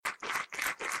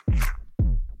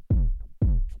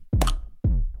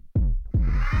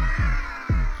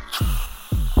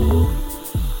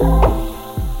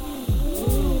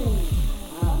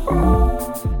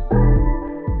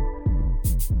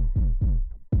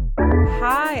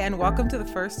Hi, and welcome to the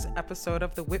first episode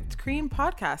of the Whipped Cream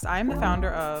podcast. I am the founder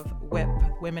of WHIP,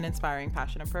 Women Inspiring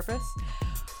Passion and Purpose.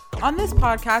 On this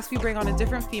podcast, we bring on a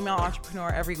different female entrepreneur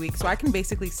every week so I can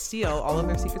basically steal all of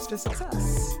their secrets to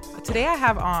success. Today I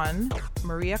have on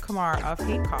Maria Kumar of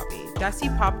Hate Copy,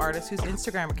 Desi pop artist whose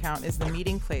Instagram account is the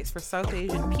meeting place for South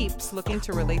Asian peeps looking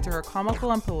to relate to her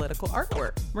comical and political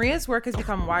artwork. Maria's work has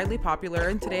become widely popular,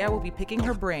 and today I will be picking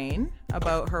her brain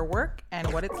about her work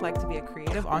and what it's like to be a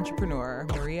creative entrepreneur.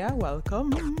 Maria,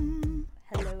 welcome.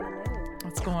 Hello.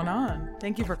 What's going on?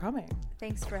 Thank you for coming.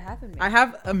 Thanks for having me. I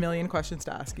have a million questions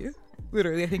to ask you.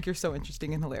 Literally, I think you're so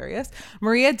interesting and hilarious.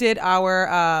 Maria did our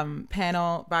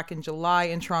panel back in July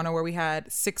in Toronto where we had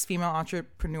 6 female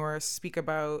entrepreneurs speak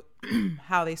about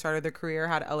how they started their career,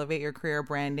 how to elevate your career,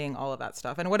 branding, all of that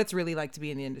stuff, and what it's really like to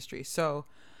be in the industry. So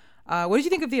what did you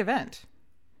think of the event?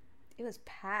 It was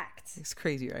packed. It's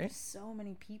crazy, right? So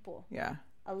many people. Yeah.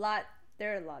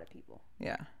 There are a lot of people.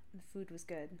 Yeah. The food was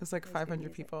good. It was like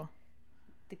 500 people.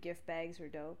 The gift bags were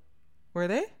dope. Were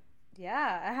they?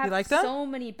 Yeah, I have like them? so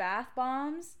many bath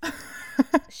bombs. Do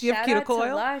you have cuticle Shout out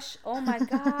to oil? Lush. Oh my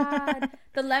god.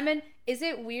 The lemon. Is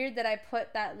it weird that I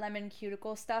put that lemon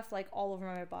cuticle stuff like all over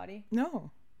my body? No.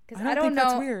 Because I don't think know.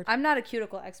 that's weird. I'm not a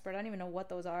cuticle expert. I don't even know what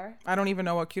those are. I don't even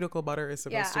know what cuticle butter is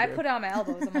supposed to do. Yeah, I put it on my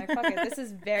elbows. I'm like, fuck it. This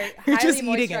is very You're highly just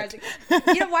eating moisturizing.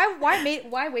 it. You know,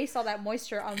 why waste all that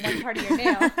moisture on one part of your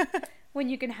nail when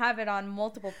you can have it on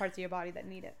multiple parts of your body that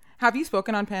need it? Have you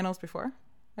spoken on panels before?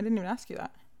 I didn't even ask you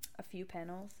that. A few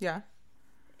panels. Yeah.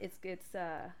 It's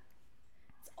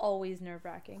always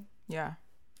nerve-wracking. Yeah.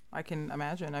 I can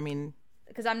imagine. I mean,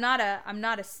 because I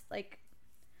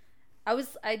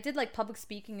did like public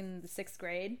speaking in the 6th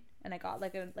grade, and I got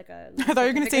like a I thought you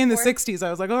were going to say in the 60s. I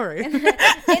was like, all right. in the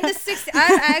 60s.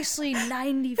 I'm actually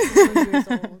 94 years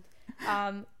old.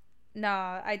 No,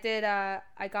 I did. I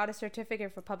got a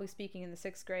certificate for public speaking in the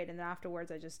 6th grade, and then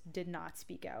afterwards, I just did not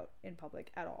speak out in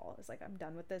public at all. It's like, I'm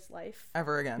done with this life.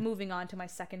 Ever again. Moving on to my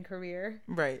second career.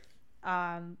 Right.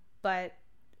 But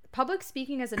public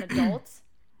speaking as an adult,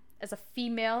 as a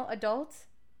female adult,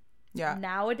 Yeah.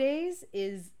 nowadays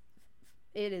it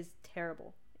is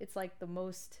terrible. It's like the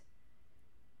most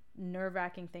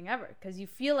nerve-wracking thing ever, because you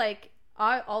feel like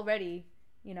you're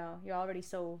already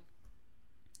so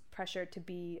pressured to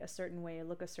be a certain way,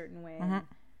 look a certain way, and,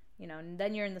 and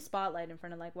then you're in the spotlight in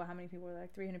front of like, how many people were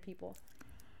like 300 people?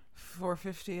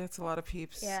 450. That's a lot of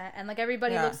peeps. Yeah, and like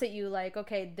everybody looks at you like,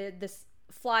 okay, this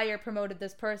flyer promoted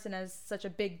this person as such a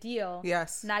big deal.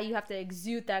 Yes. Now you have to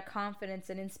exude that confidence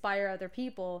and inspire other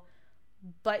people,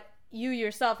 but you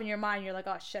yourself in your mind, you're like,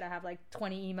 oh shit, I have like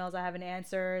 20 emails I haven't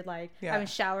answered, like I haven't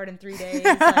showered in 3 days,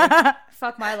 like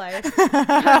fuck my life.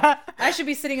 I should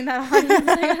be sitting in that audience.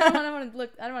 Like, I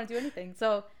don't want to do anything.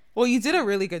 So well, you did a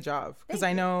really good job, because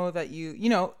I know that you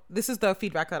this is the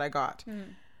feedback that I got.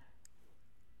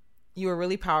 You were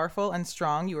really powerful and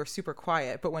strong. You were super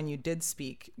quiet, but when you did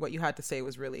speak, what you had to say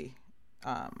was really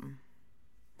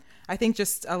I think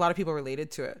just a lot of people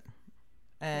related to it.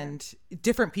 And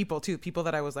different people too, people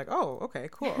that I was like, oh, okay,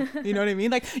 cool. You know what I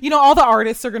mean? Like, all the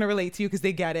artists are going to relate to you because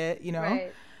they get it,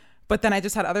 Right. But then I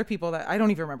just had other people that I don't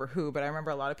even remember who, but I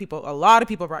remember a lot of people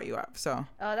brought you up. So.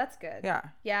 Oh, that's good. Yeah.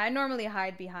 Yeah. I normally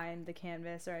hide behind the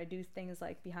canvas, or I do things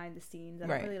like behind the scenes. I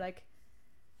don't really like,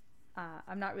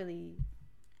 I'm not really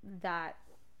that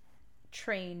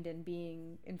trained in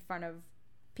being in front of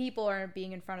people or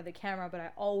being in front of the camera, but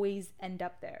I always end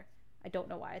up there. I don't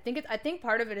know why. I think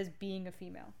part of it is being a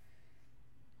female.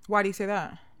 Why do you say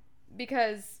that?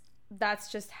 Because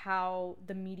that's just how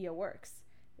the media works.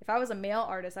 If I was a male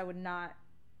artist, I would not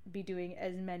be doing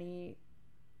as many,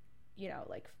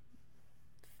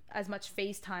 as much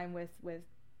FaceTime with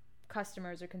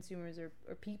customers or consumers or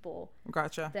people.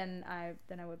 Gotcha. Than I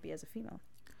would be as a female,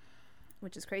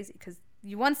 which is crazy, because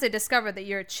once they discover that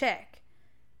you're a chick,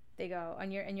 they go,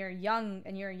 and you're a young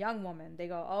woman, they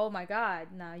go, oh my god,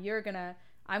 now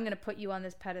I'm gonna put you on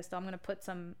this pedestal, I'm gonna put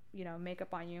some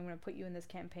makeup on you, I'm gonna put you in this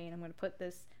campaign, I'm gonna put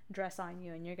this dress on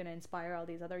you, and you're gonna inspire all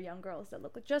these other young girls that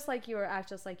look just like you or act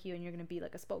just like you, and you're gonna be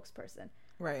like a spokesperson,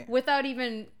 right? Without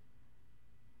even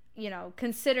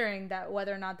considering that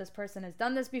whether or not this person has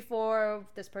done this before,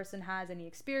 if this person has any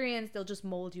experience, they'll just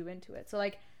mold you into it. So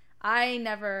like I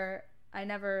never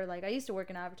like, I used to work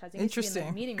in advertising. I used to be in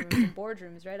like meeting rooms and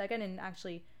boardrooms, right? Like I didn't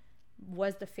actually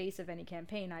was the face of any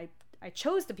campaign. I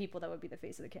chose the people that would be the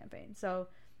face of the campaign. So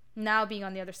now being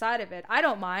on the other side of it, I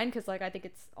don't mind, because like I think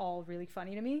it's all really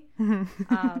funny to me.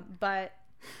 But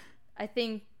I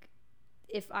think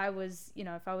if I was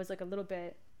like a little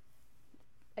bit,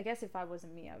 I guess if I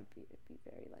wasn't me, I would be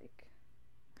very like.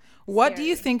 What do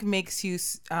you think makes you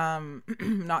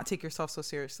not take yourself so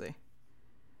seriously?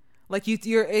 Like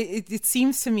it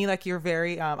seems to me like you're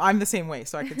very, I'm the same way.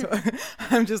 So I could,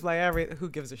 I'm just like, who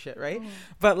gives a shit. Right.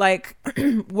 But like,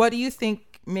 what do you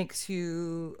think makes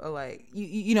you like,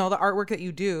 you know, the artwork that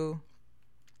you do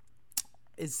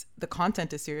is the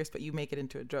content is serious, but you make it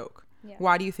into a joke. Yeah.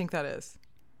 Why do you think that is?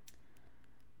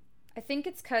 I think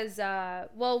it's because,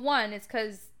 one, it's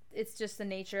because it's just the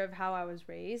nature of how I was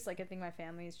raised. Like, I think my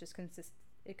family is just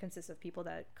consists of people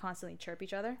that constantly chirp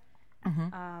each other.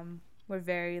 Mm-hmm. We're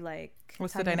very like.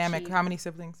 What's the dynamic? How many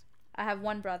siblings? I have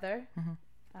one brother.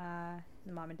 Mm-hmm.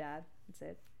 The mom and dad. It's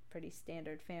a pretty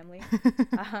standard family.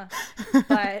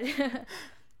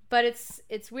 But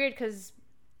it's weird because,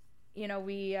 you know,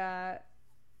 we.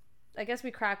 I guess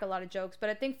we crack a lot of jokes, but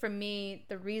I think for me,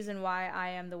 the reason why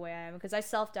I am the way I am, because I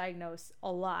self-diagnose a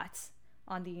lot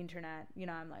on the internet. You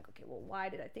know, I'm like, okay, well, why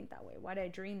did I think that way? Why did I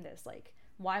dream this? Like,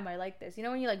 why am I like this? You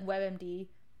know, when you like WebMD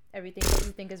everything that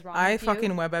you think is wrong I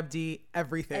fucking WebMD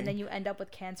everything. And then you end up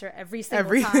with cancer every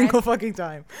single fucking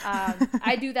time.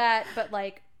 I do that, but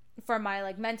like for my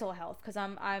like mental health, because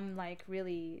I'm like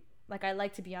really like I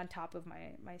like to be on top of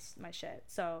my shit.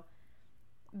 So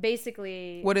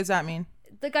basically, what does that mean?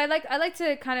 Like I like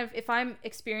to kind of, if I'm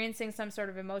experiencing some sort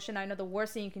of emotion, I know the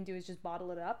worst thing you can do is just bottle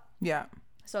it up. Yeah.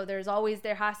 So there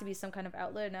has to be some kind of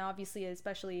outlet, and obviously,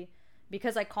 especially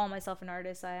because I call myself an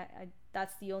artist, I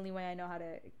that's the only way I know how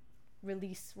to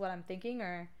release what I'm thinking,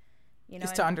 or you know,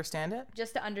 just to understand it.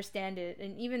 Just to understand it,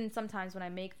 and even sometimes when I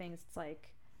make things, it's like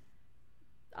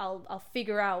I'll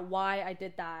figure out why I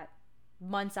did that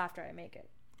months after I make it.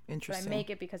 Interesting. But I make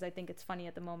it because I think it's funny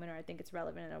at the moment, or I think it's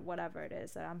relevant, or whatever it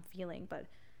is that I'm feeling. But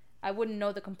I wouldn't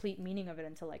know the complete meaning of it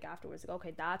until like afterwards. Like,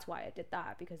 okay, that's why I did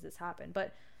that, because this happened.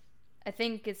 But I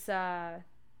think it's I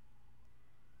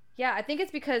think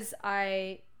it's because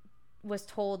I was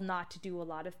told not to do a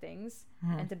lot of things,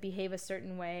 and to behave a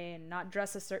certain way, and not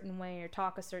dress a certain way, or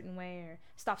talk a certain way, or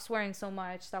stop swearing so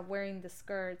much, stop wearing the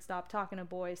skirt, stop talking to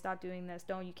boys, stop doing this,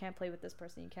 you can't play with this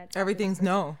person, you can't everything's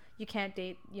no, you can't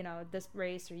date, you know, this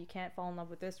race, or you can't fall in love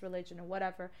with this religion, or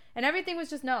whatever, and everything was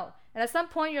just no. And at some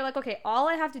point you're like, okay, all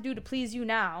I have to do to please you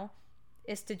now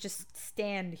is to just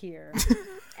stand here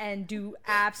and do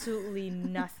absolutely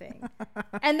nothing.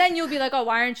 And then you'll be like, oh,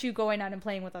 why aren't you going out and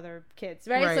playing with other kids?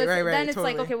 Right. So then it's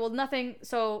totally like, okay, well, nothing.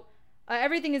 So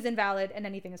everything is invalid and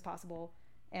anything is possible.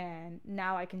 And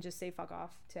now I can just say fuck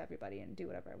off to everybody and do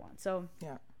whatever I want. So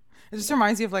yeah, it just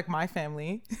reminds you of like my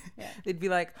family. Yeah. They'd be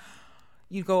like,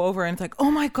 you go over and it's like, oh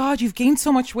my God, you've gained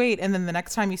so much weight. And then the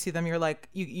next time you see them, you're like,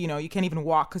 you know, you can't even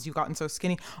walk because you've gotten so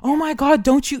skinny. Oh my God,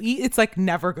 don't you eat? It's like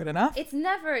never good enough. It's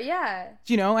never, yeah.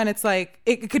 You know, and it's like,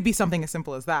 it could be something as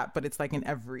simple as that, but it's like in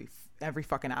every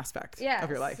fucking aspect of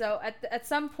your life. So at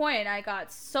some point I got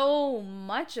so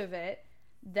much of it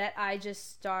that I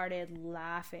just started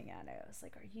laughing at it. I was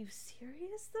like, are you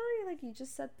serious though? Like, you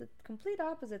just said the complete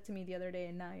opposite to me the other day,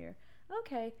 and now you're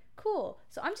okay, cool.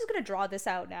 So I'm just gonna draw this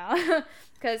out now.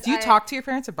 Because do you talk to your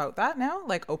parents about that now,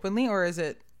 like openly, or is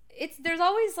it? There's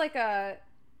always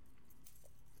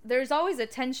a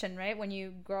tension, right? When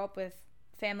you grow up with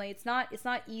family, it's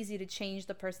not easy to change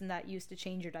the person that used to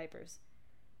change your diapers,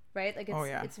 right? Like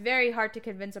it's very hard to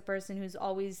convince a person who's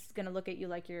always gonna look at you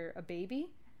like you're a baby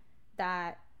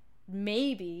that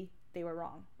maybe they were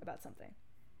wrong about something.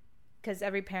 Because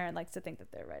every parent likes to think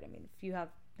that they're right. I mean, if you have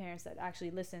parents that actually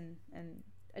listen and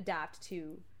adapt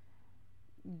to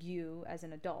you as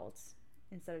an adult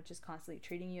instead of just constantly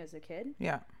treating you as a kid,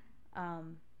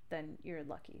 then you're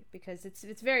lucky, because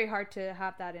it's very hard to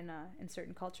have that in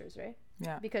certain cultures, right?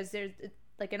 Yeah. Because there's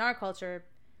like in our culture,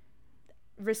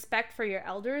 respect for your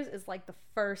elders is like the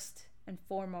first and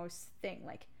foremost thing.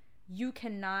 Like, you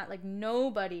cannot, like,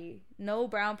 no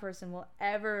brown person will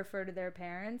ever refer to their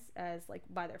parents as like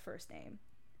by their first name,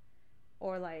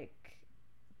 or like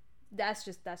that's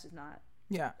just not.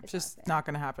 Yeah, it's just not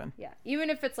gonna happen. Yeah, even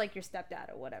if it's like your stepdad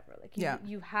or whatever, like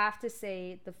you have to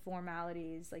say the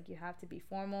formalities. Like, you have to be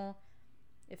formal.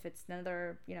 If it's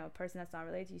another, you know, person that's not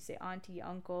related, you say auntie,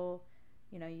 uncle.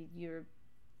 You know, you're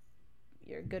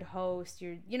a good host.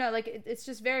 You're, you know, like it's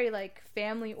just very like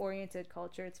family oriented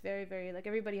culture. It's very, very like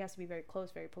everybody has to be very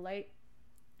close, very polite.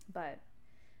 But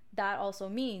that also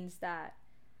means that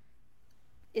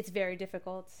it's very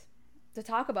difficult to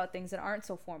talk about things that aren't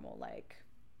so formal. Like,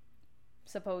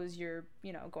 suppose you're,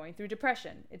 you know, going through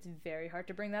depression. It's very hard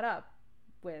to bring that up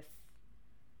with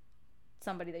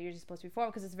somebody that you're just supposed to be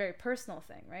formal, because it's a very personal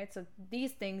thing, right? So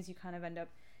these things you kind of end up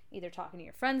either talking to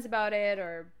your friends about it,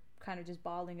 or kind of just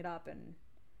bottling it up and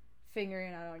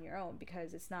figuring it out on your own,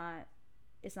 because it's not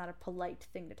a polite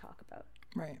thing to talk about.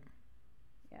 Right.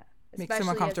 Yeah. Makes them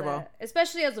uncomfortable.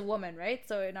 Especially as a woman, right?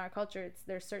 So in our culture,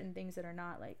 there's certain things that are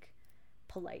not like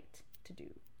polite. to do.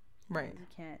 Right. You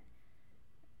can't,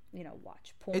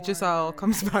 watch porn. It just all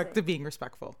comes back to being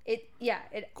respectful.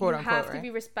 Quote unquote, have to be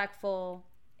respectful,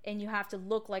 and you have to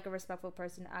look like a respectful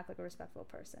person, act like a respectful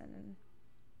person, and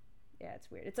yeah, it's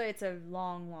weird. It's a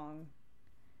long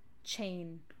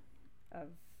chain of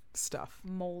stuff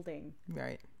molding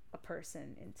right a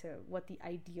person into what the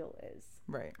ideal is.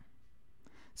 Right.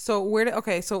 So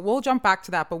so we'll jump back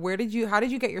to that, but how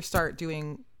did you get your start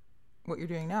doing what you're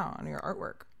doing now on your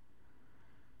artwork?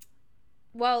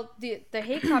 Well, the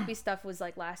hate copy stuff was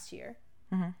like last year.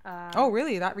 Mm-hmm. Oh,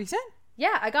 really? That recent?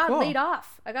 Yeah, I got laid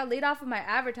off. I got laid off of my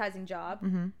advertising job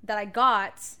that I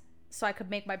got so I could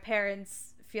make my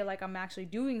parents feel like I'm actually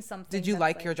doing something. Did you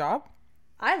like your job?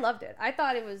 I loved it. I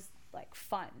thought it was like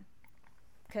fun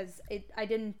because I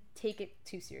didn't take it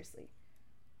too seriously.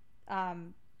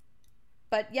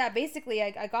 But yeah, basically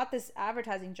I got this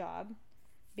advertising job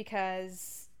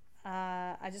because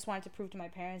I just wanted to prove to my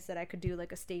parents that I could do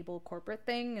like a stable corporate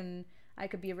thing and I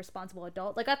could be a responsible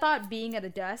adult. Like I thought being at a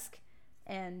desk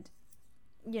and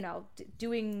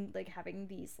doing like having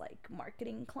these like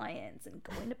marketing clients and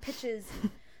going to pitches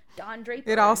and Don Draper.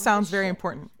 It all sounds very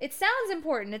important. It sounds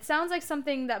important. It sounds like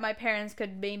something that my parents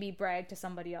could maybe brag to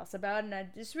somebody else about, and I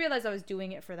just realized I was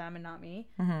doing it for them and not me.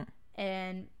 Mm-hmm.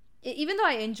 And even though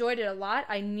I enjoyed it a lot,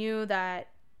 I knew that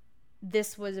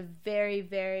this was a very,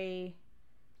 very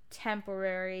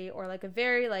temporary or like a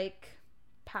very like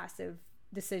passive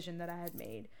decision that I had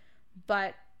made.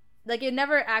 But like it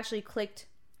never actually clicked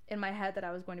in my head that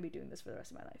I was going to be doing this for the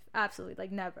rest of my life. Absolutely.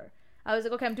 Like never. I was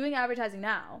like, okay, I'm doing advertising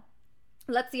now.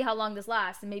 Let's see how long this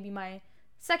lasts. And maybe my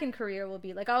second career will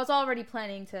be like, I was already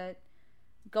planning to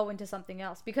go into something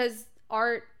else because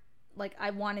art, like I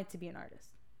wanted to be an artist.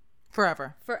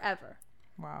 Forever.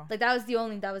 Wow. Like that was the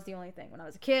only thing. When I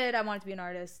was a kid, I wanted to be an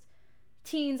artist.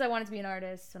 Teens, I wanted to be an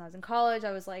artist. When I was in college,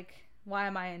 I was like, why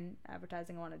am I in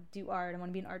advertising? I want to do art. I want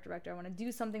to be an art director. I want to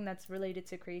do something that's related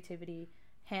to creativity,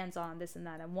 hands-on, this and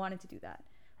that. I wanted to do that,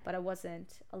 but I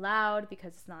wasn't allowed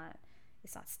because it's not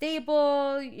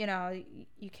stable.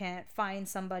 You can't find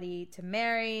somebody to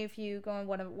marry if you go.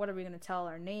 What are we going to tell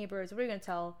our neighbors? What are we going to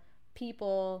tell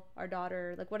people, our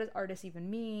daughter? Like, what does artist even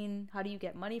mean? How do you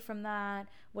get money from that?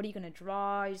 What are you going to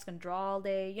draw? You're just going to draw all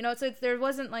day? So there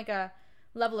wasn't like a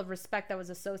level of respect that was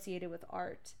associated with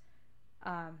art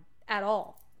at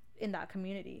all in that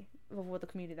community, with the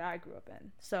community that I grew up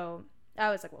in. So I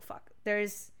was like, well, fuck.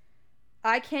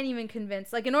 I can't even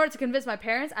convince, like in order to convince my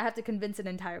parents, I have to convince an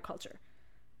entire culture,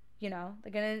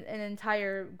 like an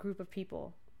entire group of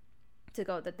people to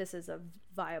go that this is a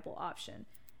viable option.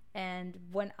 And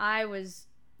when I was,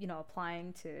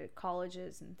 applying to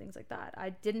colleges and things like that,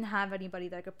 I didn't have anybody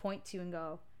that I could point to and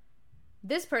go,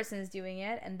 this person is doing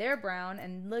it and they're brown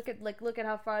and look at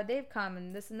how far they've come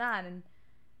and this and that. And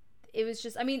it was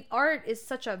just, art is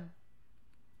such a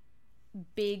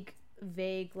big,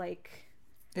 vague, like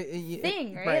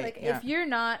thing, right? Like if you're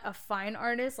not a fine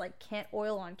artist, like can't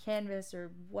oil on canvas or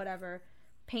whatever,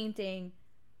 painting,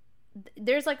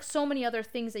 there's like so many other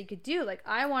things that you could do. Like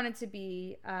I wanted to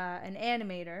be an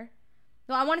animator.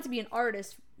 No, I wanted to be an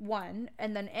artist, one,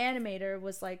 and then animator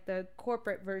was like the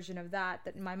corporate version of that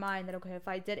in my mind, that okay, if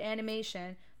I did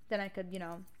animation, then I could,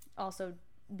 also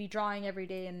be drawing every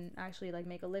day and actually like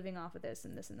make a living off of this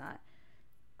and that.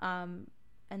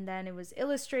 And then it was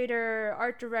illustrator,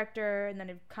 art director, and then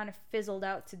it kind of fizzled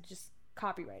out to just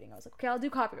copywriting. I was like, okay, I'll do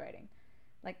copywriting.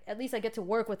 Like, at least I get to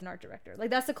work with an art director. Like,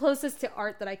 that's the closest to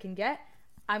art that I can get.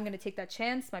 I'm going to take that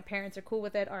chance. My parents are cool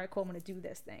with it. All right, cool, I'm going to do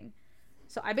this thing.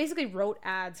 So I basically wrote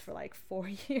ads for like 4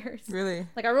 years. Really?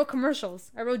 Like, I wrote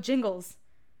commercials. I wrote jingles.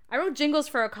 I wrote jingles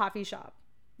for a coffee shop.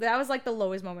 That was like the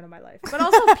lowest moment of my life. But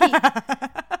also peak.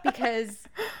 Because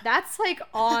that's like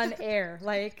on air.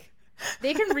 Like,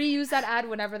 they can reuse that ad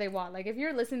whenever they want. Like if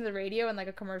you're listening to the radio and like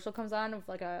a commercial comes on of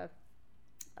like a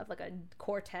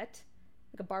quartet,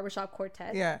 like a barbershop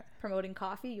quartet, promoting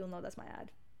coffee, you'll know that's my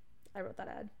ad. I wrote that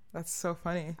ad. That's so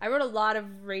funny. I wrote a lot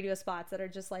of radio spots that are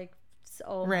just like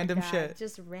random shit.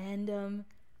 Just random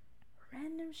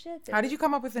shit. How did you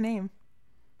come up with the name?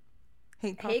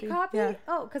 Hate Copy? Hate Copy? Yeah.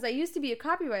 Oh, because I used to be a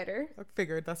copywriter. I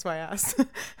figured, that's why I asked.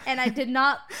 And I did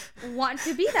not want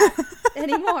to be that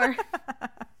anymore.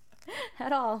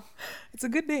 At all. It's a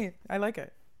good name. I like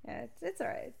it. Yeah, it's all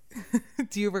right.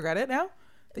 Do you regret it now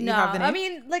that you have the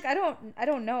name? Like I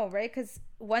don't know, right? Because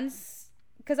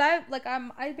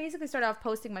I basically started off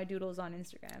posting my doodles on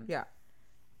Instagram. Yeah.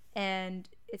 And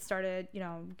it started,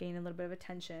 gaining a little bit of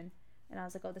attention, and I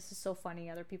was like, oh, this is so funny.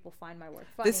 Other people find my work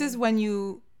funny. This is when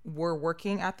you were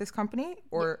working at this company,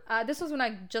 or this was when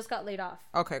I just got laid off.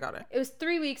 Okay, got it. It was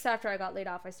 3 weeks after I got laid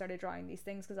off. I started drawing these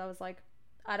things because I was like,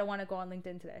 I don't want to go on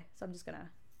LinkedIn today, so I'm just gonna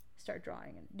start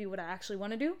drawing and do what I actually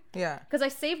want to do. Yeah. Because I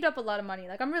saved up a lot of money.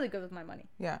 Like, I'm really good with my money.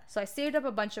 Yeah. So I saved up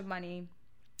a bunch of money,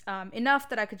 enough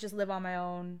that I could just live on my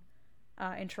own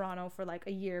in Toronto for like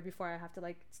a year before I have to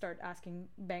like start asking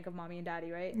bank of mommy and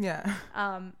daddy, right? Yeah.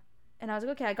 And I was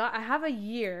like, okay, I have a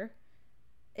year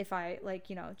if I like,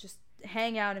 you know, just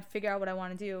hang out and figure out what I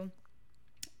want to do.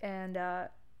 And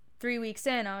 3 weeks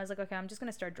in, I was like, okay, I'm just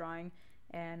gonna start drawing,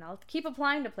 and I'll keep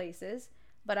applying to places,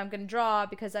 but I'm gonna draw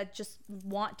because I just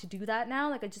want to do that now.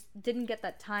 Like, I just didn't get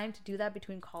that time to do that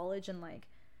between college and like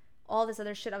all this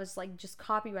other shit. I was like just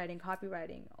copywriting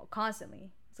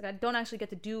constantly. It's like I don't actually get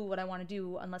to do what I want to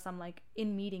do unless I'm like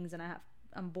in meetings and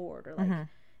I'm bored, or like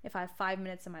if I have 5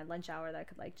 minutes in my lunch hour that I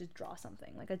could like just draw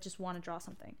something. Like, I just want to draw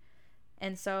something.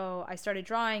 And so I started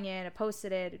drawing it, I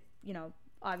posted it, you know,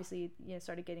 obviously, you know,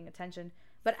 started getting attention.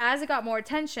 But as it got more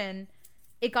attention,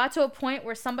 it got to a point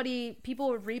where people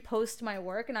would repost my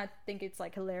work, and I think it's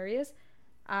like hilarious.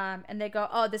 And they go,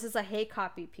 oh, this is a hate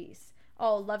copy piece.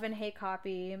 Oh, love and hate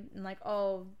copy. And like,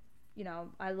 oh, you know,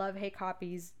 I love hate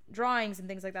copies, drawings and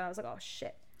things like that. I was like, oh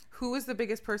shit. Who was the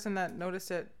biggest person that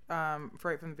noticed it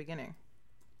right from the beginning?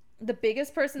 The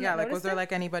biggest person that noticed it? Yeah, like, was there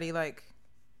like anybody like...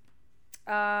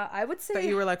 I would say... that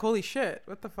you were like, holy shit,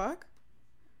 what the fuck?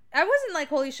 I wasn't like,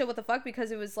 holy shit, what the fuck?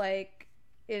 Because it was like...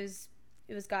 It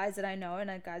was guys that I know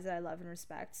and guys that I love and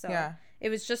respect. So yeah. It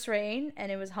was Just Rain,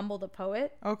 and it was Humble the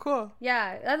Poet. Oh, cool.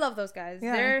 Yeah, I love those guys.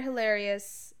 Yeah. They're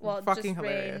hilarious. Well, fucking Just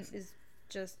hilarious. Rain is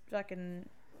just fucking...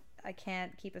 I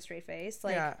can't keep a straight face.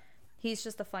 Like, yeah. He's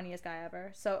just the funniest guy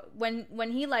ever. So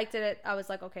when he liked it, I was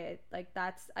like, okay, like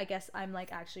that's, I guess I'm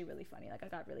like actually really funny. Like, I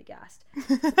got really gassed.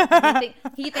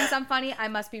 He thinks I'm funny. I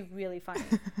must be really funny.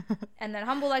 And then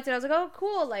Humble liked it. I was like, oh,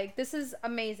 cool. Like, this is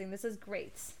amazing. This is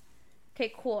great.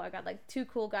 Okay, cool. I got like 2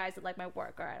 cool guys that like my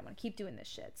work. All right, I'm going to keep doing this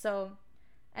shit. So,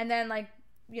 and then like,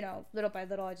 you know, little by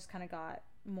little, I just kind of got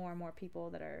more and more people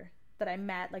that I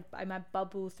met. Like, I met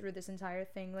Babu through this entire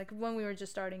thing. Like, when we were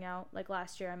just starting out, like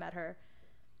last year, I met her.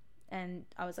 And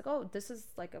I was like, oh, this is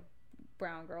like a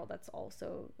brown girl that's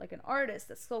also like an artist.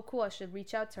 That's so cool. I should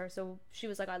reach out to her. So she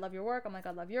was like, I love your work. I'm like,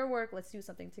 I love your work. Let's do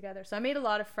something together. So I made a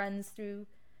lot of friends through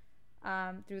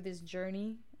this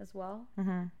journey as well,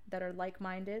 that are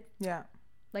like-minded. Yeah.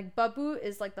 Like, Babu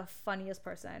is like the funniest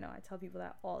person I know. I tell people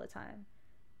that all the time.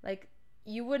 Like,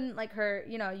 you wouldn't like her,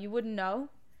 you know, you wouldn't know,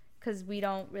 because we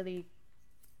don't really,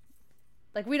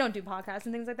 like, we don't do podcasts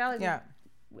and things like that. Like, yeah.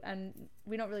 And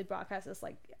we don't really broadcast this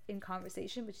like in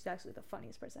conversation, but she's actually the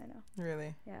funniest person I know.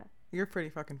 Really? Yeah. You're pretty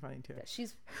fucking funny too. Yeah,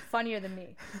 she's funnier than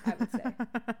me, I would say.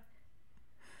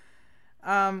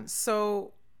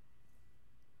 So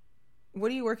what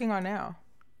are you working on now?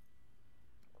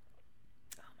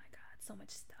 Oh my god, so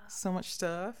much stuff. So much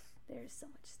stuff. There's so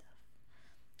much stuff.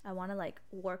 I want to like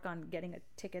work on getting a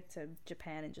ticket to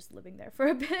Japan and just living there for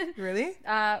a bit. Really?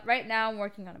 Right now I'm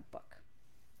working on a book.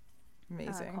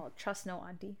 Amazing. Called Trust No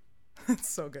Auntie. It's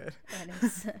so good. And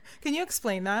it's, can you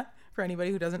explain that for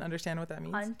anybody who doesn't understand what that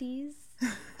means? Aunties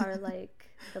are like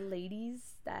the ladies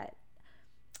that...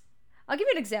 I'll give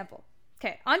you an example.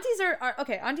 Okay, aunties are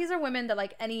okay. Aunties are women that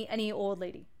like any old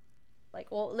lady, like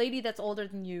old lady that's older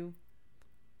than you,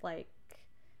 like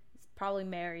is probably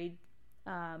married,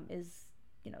 is,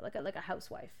 you know, like a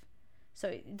housewife. So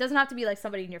it doesn't have to be like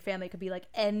somebody in your family. It could be like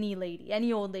any lady,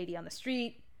 any old lady on the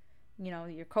street. You know,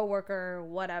 your coworker,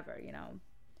 whatever, you know.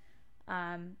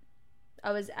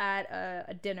 I was at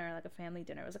a dinner, like a family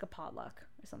dinner. It was like a potluck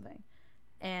or something.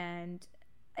 And,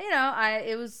 you know,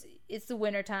 it's the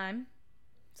winter time.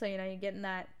 So, you know, you're getting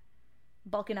that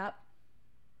bulking up.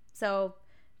 So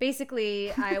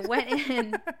basically I went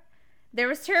in, there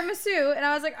was tiramisu, and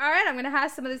I was like, all right, I'm going to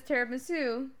have some of this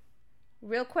tiramisu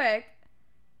real quick.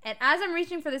 And as I'm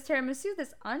reaching for this tiramisu,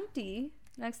 this auntie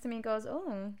next to me goes,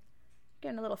 oh,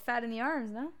 getting a little fat in the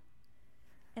arms, no?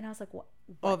 And I was like, what?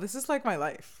 Oh, this is like my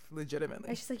life, legitimately.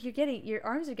 And she's like, your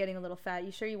arms are getting a little fat.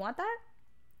 You sure you want that?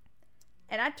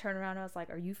 And I turned around and I was like,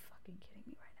 are you fucking kidding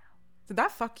me right now? Did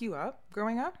that fuck you up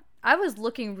growing up? I was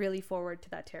looking really forward to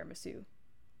that tiramisu.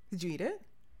 Did you eat it?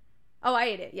 Oh, I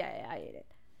ate it. Yeah, I ate it.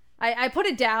 I put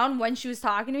it down when she was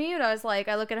talking to me, but I was like,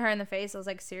 I look at her in the face. I was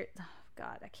like, serious? Oh,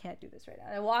 God, I can't do this right now.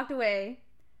 And I walked away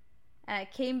and I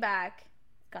came back,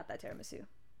 got that tiramisu.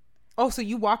 Oh, so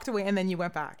you walked away and then you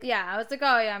went back? Yeah, I was like,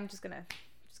 oh yeah, I'm just gonna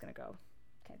go.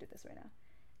 Can't do this right now.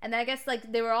 And then I guess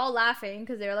like they were all laughing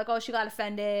because they were like, oh, she got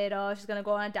offended. Oh, she's gonna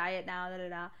go on a diet now. Da da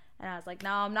da. And I was like,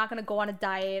 no, I'm not gonna go on a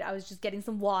diet. I was just getting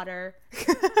some water.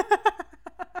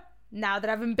 Now that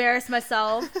I've embarrassed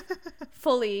myself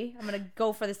fully, I'm gonna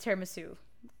go for this tiramisu.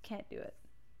 Can't do it.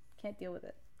 Can't deal with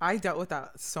it. I dealt with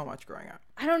that so much growing up.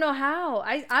 I don't know how.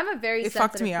 I'm a very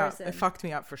sensitive person. It fucked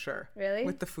me up for sure. Really?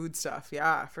 With the food stuff.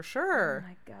 Yeah, for sure. Oh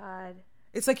my God.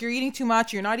 It's like you're eating too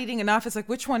much. You're not eating enough. It's like,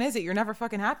 which one is it? You're never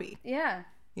fucking happy. Yeah.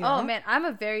 You know? Oh man, I'm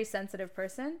a very sensitive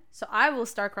person. So I will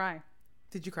start crying.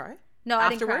 Did you cry? No,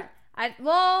 afterward? I didn't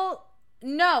cry.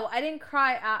 No, I didn't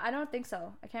cry. I don't think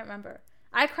so. I can't remember.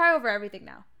 I cry over everything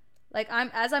now. Like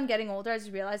as I'm getting older, I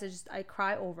just realize I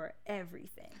cry over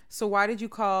everything. So why did you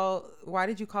call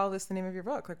this the name of your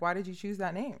book? Like, why did you choose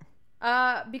that name?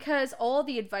 Because all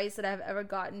the advice that I've ever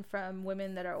gotten from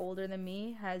women that are older than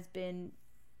me has been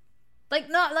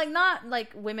not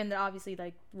like women that obviously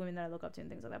like women that I look up to and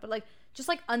things like that, but like just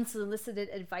like unsolicited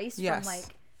advice from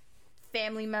like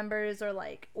family members or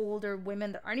like older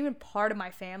women that aren't even part of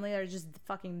my family that are just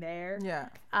fucking there. Yeah.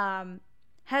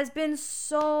 Has been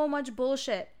so much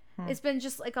bullshit. It's been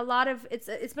just like a lot of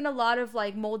it's been a lot of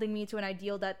like molding me to an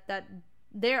ideal that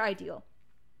their ideal,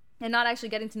 and not actually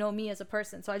getting to know me as a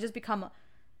person. So I just become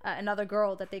another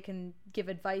girl that they can give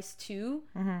advice to,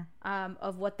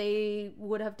 of what they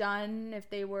would have done if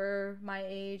they were my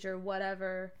age or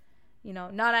whatever, you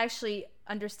know, not actually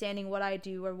understanding what I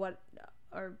do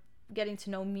or getting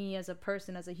to know me as a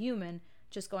person, as a human.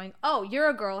 Just going, oh, you're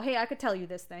a girl. Hey, I could tell you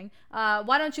this thing.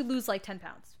 Why don't you lose like 10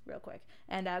 pounds real quick?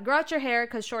 And grow out your hair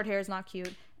because short hair is not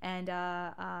cute. And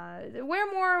wear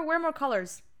more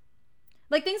colors.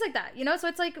 Like things like that, you know? So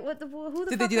it's like, who the fuck?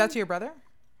 Did they do that to your brother?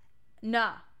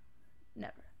 Nah,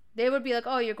 never. They would be like,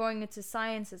 oh, you're going into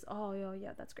sciences. Oh,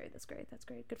 yeah, that's great.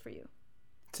 Good for you.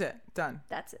 That's it. Done.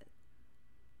 That's it.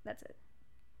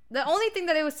 The only thing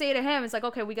that they would say to him is like,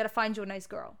 okay, we got to find you a nice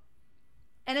girl.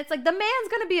 And it's like, the man's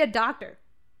going to be a doctor.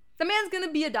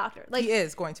 Like, he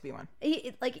is going to be one.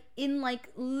 He like in like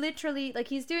literally like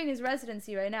he's doing his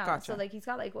residency right now. Gotcha. So like he's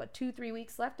got like what 2-3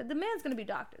 weeks left. The man's going to be a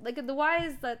doctor. Like why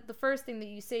is that the first thing that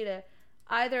you say to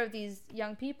either of these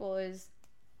young people is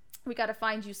we got to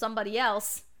find you somebody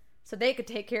else so they could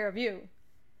take care of you.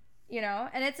 You know?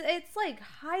 And it's like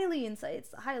highly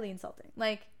insulting.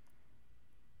 Like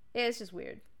it's just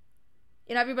weird.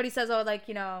 You know, everybody says, oh, like,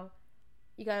 you know,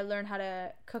 you got to learn how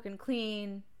to cook and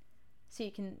clean so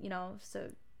you can, you know, so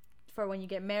for when you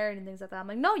get married and things like that. I'm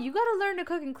like, no, you got to learn to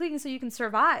cook and clean so you can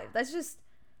survive. That's just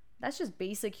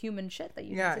basic human shit that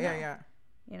you need to know. Yeah.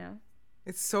 You know?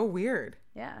 It's so weird.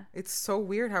 Yeah. It's so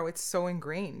weird how it's so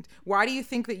ingrained. Why do you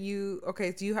think that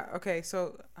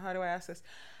so how do I ask this?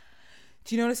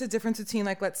 Do you notice a difference between,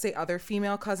 like, let's say other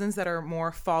female cousins that are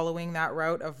more following that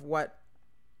route of what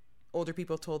older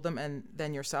people told them and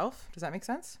then yourself? Does that make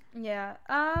sense? Yeah.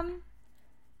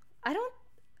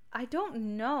 I don't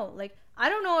know. Like, I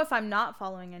don't know if I'm not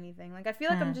following anything. Like, I feel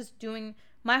like I'm just doing...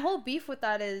 My whole beef with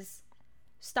that is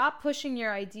stop pushing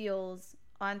your ideals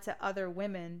onto other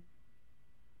women.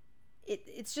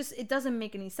 It's just... It doesn't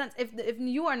make any sense. If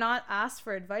you are not asked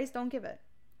for advice, don't give it.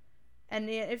 And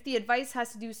if the advice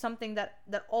has to do something that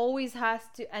always has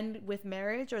to end with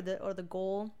marriage or the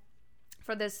goal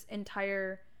for this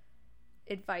entire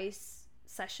advice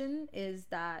session is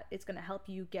that it's going to help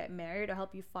you get married or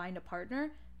help you find a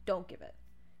partner, don't give it.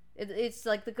 It's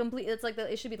like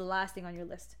it should be the last thing on your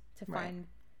list to find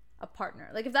a partner.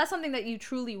 Like, if that's something that you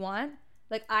truly want,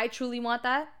 like I truly want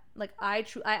that, like I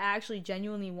actually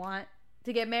genuinely want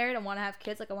to get married and want to have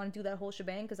kids, like I want to do that whole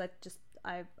shebang because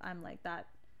I'm like that.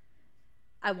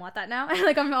 I want that now.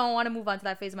 Like, I want to move on to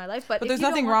that phase of my life. But there's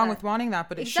nothing wrong with wanting that,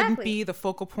 but it shouldn't be the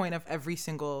focal point of every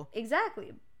single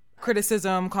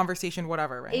criticism, conversation,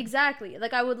 whatever, right? Exactly.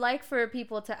 Like, I would like for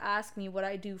people to ask me what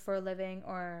I do for a living,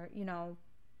 or, you know,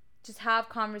 just have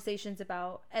conversations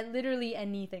about literally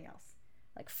anything else.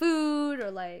 Like food, or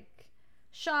like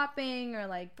shopping, or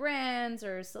like brands,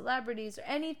 or celebrities, or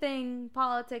anything,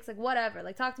 politics, like whatever.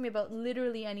 Like, talk to me about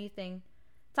literally anything.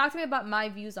 Talk to me about my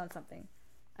views on something.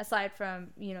 Aside from,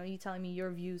 you know, you telling me your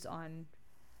views on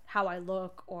how I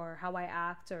look or how I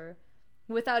act, or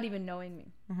without even knowing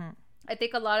me. Mm-hmm. I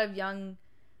think a lot of young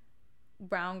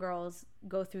brown girls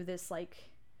go through this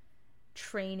like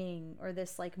training or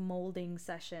this like molding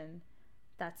session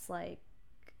that's like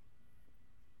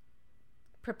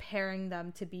preparing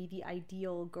them to be the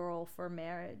ideal girl for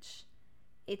marriage.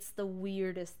 It's the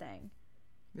weirdest thing.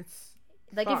 It's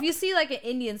like if you see like an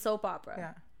Indian soap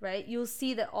opera, right? You'll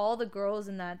see that all the girls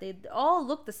in that, they all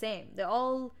look the same. They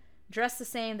all dress the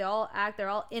same. They all act. They're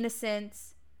all innocent.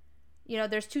 You know,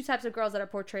 there's two types of girls that are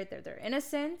portrayed there. They're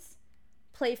innocent,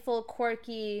 playful,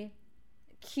 quirky,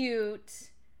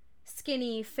 cute,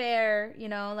 skinny, fair. You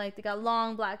know, like they got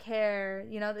long black hair.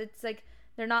 You know, it's like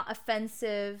they're not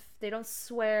offensive. They don't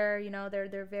swear. You know,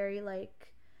 they're very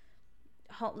like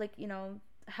you know,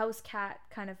 house cat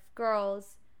kind of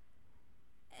girls.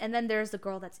 And then there's the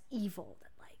girl that's evil,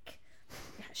 that like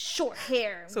has short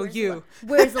hair. So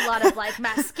wears a lot of like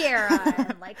mascara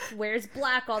and like wears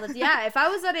black all the time. Yeah, if I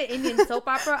was at an Indian soap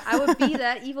opera, I would be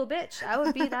that evil bitch. I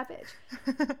would be that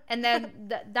bitch. And then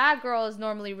that girl is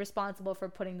normally responsible for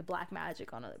putting the black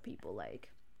magic on other people, like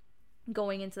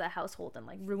going into the household and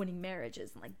like ruining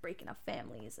marriages and like breaking up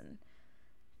families and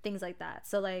things like that.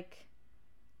 So like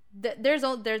there's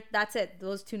that's it,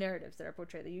 those two narratives that are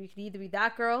portrayed. You could either be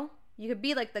that girl, you could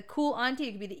be like the cool auntie,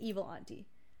 you could be the evil auntie.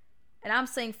 And I'm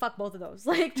saying fuck both of those.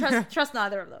 Like trust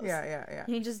neither of those. Yeah.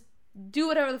 You can just do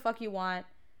whatever the fuck you want.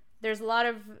 There's a lot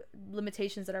of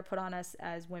limitations that are put on us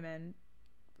as women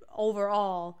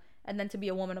overall, and then to be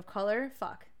a woman of color,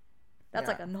 fuck, that's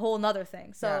like a whole nother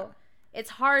thing. So it's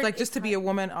hard. Like just to be a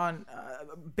woman on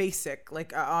basic,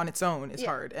 like on its own is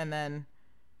hard, and then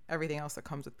everything else that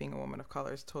comes with being a woman of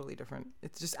color is totally different.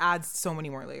 It just adds so many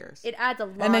more layers. It adds a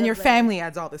lot. And then your family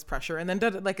adds all this pressure, and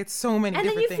then like it's so many. And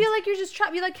then you feel like you're just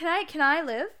trapped. You're like, can I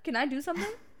live? Can I do something?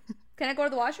 Can I go to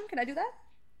the washroom? Can I do that?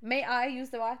 May I use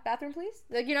the bathroom, please?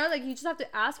 Like, you know, like you just have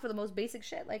to ask for the most basic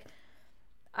shit. Like,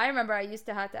 I remember I used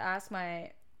to have to ask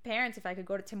my parents if I could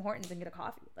go to Tim Hortons and get a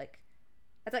coffee. Like,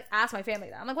 I'd like ask my family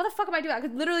that. I'm like, what the fuck am I doing? I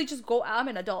could literally just go. I'm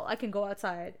an adult. I can go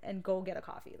outside and go get a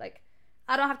coffee. Like,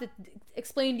 I don't have to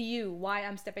explain to you why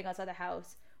I'm stepping outside the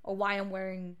house, or why I'm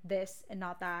wearing this and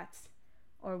not that,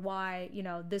 or why, you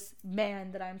know, this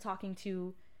man that I'm talking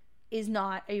to is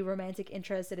not a romantic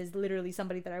interest. It is literally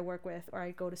somebody that I work with or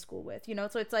I go to school with, you know?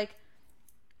 So it's like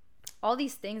all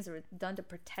these things are done to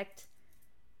protect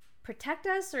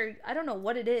us, or I don't know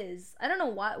what it is. I don't know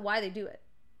why they do it.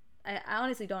 I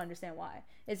honestly don't understand why.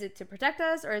 Is it to protect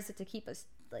us, or is it to keep us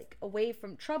like away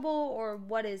from trouble, or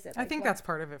what is it? Like, I think that's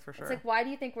part of it for sure. It's like, why do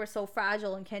you think we're so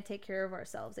fragile and can't take care of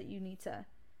ourselves that you need to,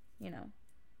 you know?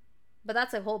 But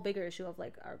that's a whole bigger issue of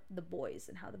like the boys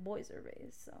and how the boys are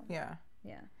raised. So yeah.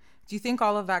 Do you think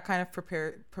all of that kind of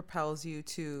propels you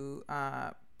to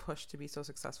push to be so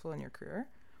successful in your career,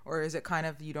 or is it kind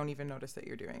of you don't even notice that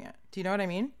you're doing it? Do you know what I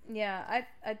mean? Yeah,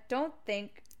 I don't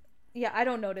think. Yeah, I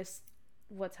don't notice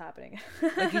what's happening.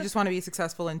 Like you just want to be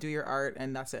successful and do your art,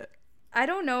 and that's it. I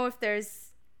don't know if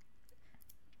there's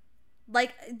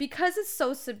like, because it's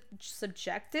so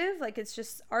subjective, like it's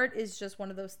just, art is just one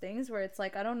of those things where it's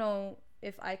like, I don't know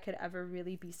if I could ever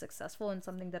really be successful in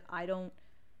something that I don't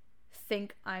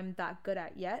think I'm that good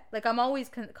at yet. Like I'm always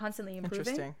constantly improving.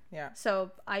 Interesting. Yeah.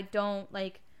 So I don't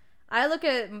like, I look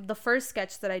at the first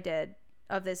sketch that I did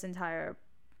of this entire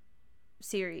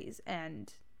series,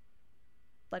 and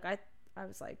like I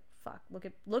was like, fuck, look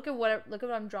at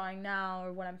what I'm drawing now,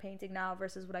 or what I'm painting now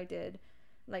versus what I did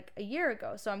like a year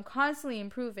ago. So I'm constantly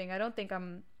improving. I don't think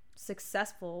I'm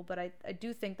successful, but I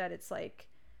do think that it's like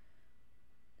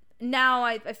now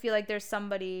I feel like there's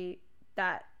somebody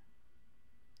that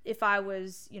if I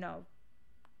was, you know,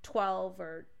 12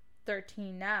 or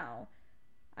 13 now,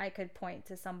 I could point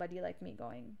to somebody like me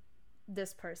going,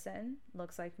 this person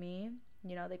looks like me,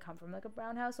 you know, they come from like a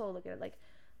brown household, look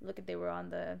at they were on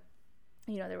the,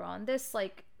 you know, they were on this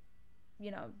like, you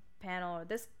know, panel or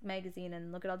this magazine,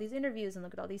 and look at all these interviews and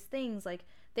look at all these things. Like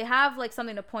they have like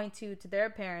something to point to their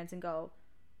parents and go,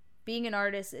 being an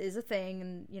artist is a thing.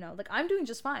 And, you know, like I'm doing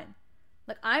just fine.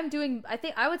 Like I think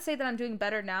I would say that I'm doing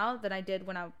better now than I did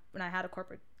when I had a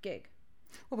corporate gig.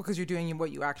 Well, because you're doing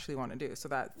what you actually want to do. So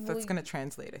that's going to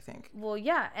translate, I think. Well,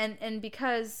 yeah. And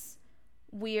because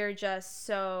we are just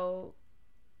so,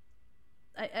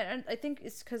 I think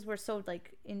it's because we're so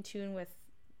like in tune with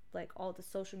like all the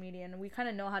social media, and we kind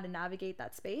of know how to navigate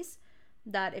that space,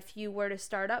 that if you were to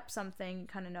start up something, you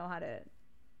kind of know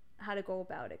how to go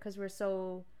about it, because we're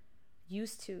so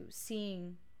used to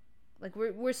seeing, like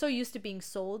we're so used to being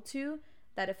sold to,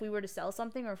 that if we were to sell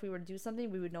something or if we were to do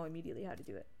something, we would know immediately how to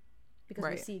do it, because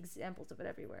we see examples of it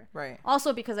everywhere. Right.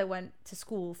 Also because I went to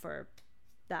school for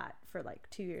that for like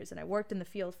 2 years, and I worked in the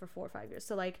field for 4 or 5 years,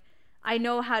 so like I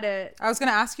know how to. I was going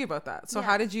to ask you about that. So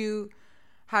how do you,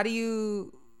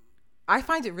 I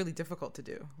find it really difficult to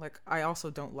do. Like, I also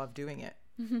don't love doing it,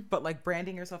 but like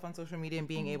branding yourself on social media and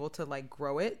being able to like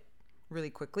grow it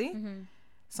really quickly.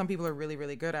 Some people are really,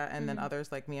 really good at, and then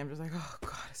others like me, I'm just like, oh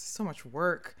God, this is so much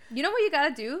work. You know what you got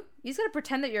to do? You just got to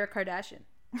pretend that you're a Kardashian.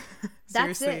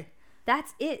 Seriously.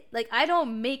 That's it. Like, I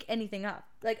don't make anything up.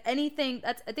 Like anything,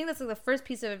 I think that's like the first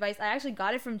piece of advice. I actually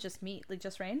got it from Just Me, like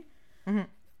Just Rain. And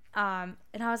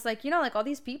I was like, you know, like all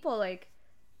these people, like,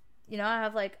 you know, I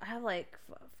have like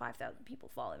 5,000 people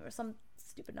following, or some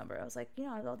stupid number. I was like, you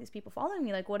know, I have all these people following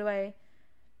me. Like, what do I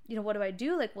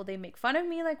do? Like, will they make fun of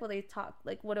me? Like, will they talk?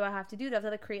 Like, what do I have to do? Do I have to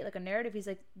like create like a narrative?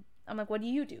 I'm like, what do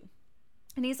you do?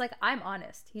 And he's like, I'm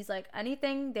honest. He's like,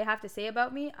 anything they have to say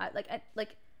about me,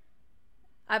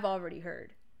 I've already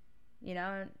heard, you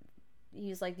know.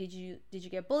 He's like, did you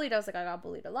get bullied? I was like, I got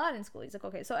bullied a lot in school. He's like,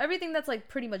 okay, so everything that's like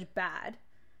pretty much bad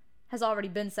has already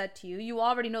been said to you. You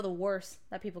already know the worst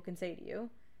that people can say to you.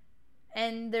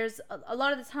 And there's a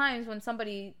lot of the times when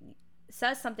somebody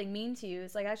says something mean to you,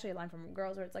 it's like actually a line from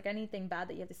Girls where it's like, anything bad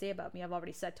that you have to say about me, I've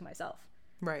already said to myself.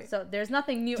 Right. So there's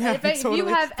nothing new. Yeah, if you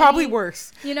have probably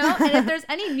worse. You know, and if there's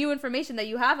any new information that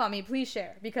you have on me, please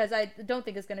share, because I don't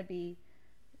think it's going to be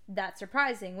that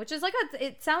surprising, which is like,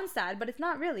 it sounds sad, but it's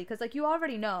not really, because like you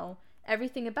already know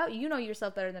everything about you. You know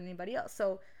yourself better than anybody else.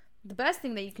 So the best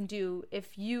thing that you can do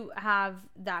if you have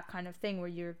that kind of thing where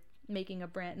you're making a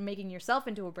brand, making yourself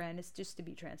into a brand, is just to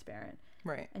be transparent.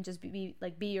 Right. And just be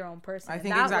your own person. I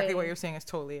think exactly what you're saying is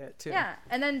totally it too. Yeah.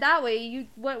 And then that way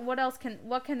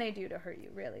what can they do to hurt you,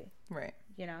 really? Right.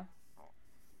 You know?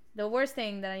 The worst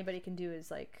thing that anybody can do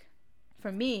is, like,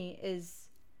 for me, is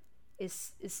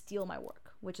steal my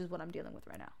work, which is what I'm dealing with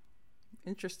right now.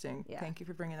 Interesting. Yeah. Thank you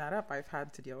for bringing that up. I've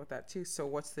had to deal with that too. So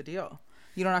what's the deal?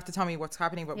 You don't have to tell me what's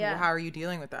happening, but how are you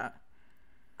dealing with that?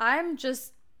 I'm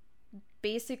just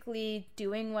basically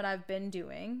doing what I've been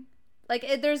doing.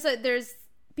 Like, there's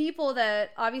people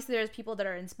that, obviously there's people that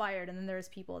are inspired, and then there's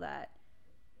people that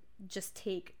just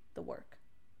take the work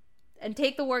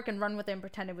and run with it and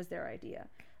pretend it was their idea.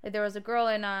 Like, there was a girl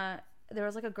in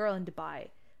Dubai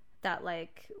that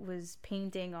like was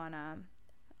painting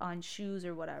on shoes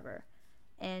or whatever,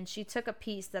 and she took a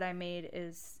piece that I made.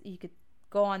 Is, you could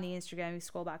go on the Instagram, you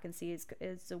scroll back and see,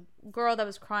 it's a girl that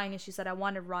was crying, and she said, I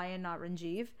wanted Ryan, not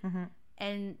Ranjiv. Mm-hmm.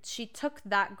 And she took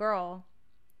that girl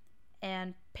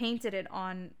and painted it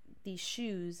on these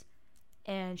shoes,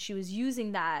 and she was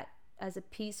using that as a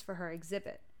piece for her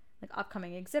exhibit, like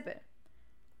upcoming exhibit.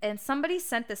 And somebody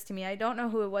sent this to me. I don't know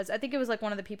who it was. I think it was like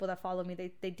one of the people that followed me.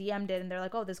 They DM'd it, and they're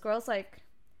like, oh, this girl's like,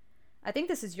 I think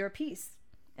this is your piece.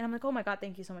 And I'm like, oh my God,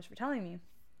 thank you so much for telling me.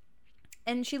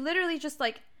 And she literally just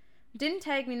like didn't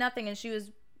tag me, nothing.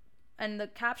 And the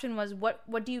caption was,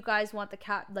 what do you guys want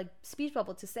the speech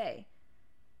bubble to say?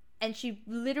 And she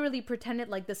literally pretended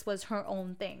like this was her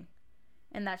own thing,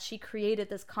 and that she created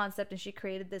this concept and she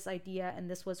created this idea, and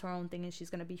this was her own thing, and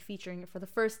she's going to be featuring it for the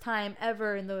first time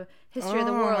ever in the history of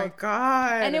the world. Oh my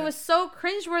God. And it was so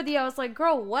cringeworthy. I was like,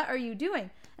 girl, what are you doing?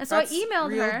 And so That's I emailed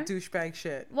real her. Douchebag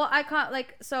shit. Well,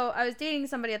 so I was dating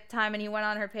somebody at the time, and he went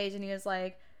on her page and he was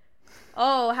like,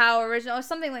 oh, how original, or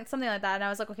something like that. And I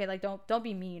was like, okay, like don't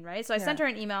be mean, right? So I sent her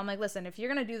an email. I'm like, listen, if you're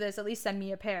gonna do this, at least send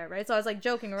me a pair, right? So I was like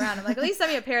joking around. I'm like, at least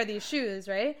send me a pair of these shoes,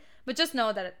 right? But just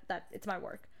know that it's my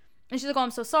work. And she's like, oh,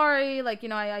 I'm so sorry. Like, you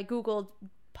know, I Googled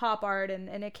pop art and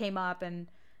it came up, and,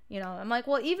 you know, I'm like,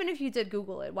 well, even if you did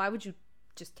Google it, why would you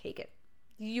just take it?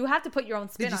 You have to put your own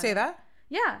spin on it. Did you say that?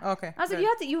 Yeah. Okay. I was like,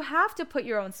 you have to put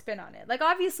your own spin on it. Like,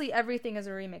 obviously everything is a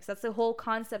remix. That's the whole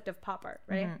concept of pop art,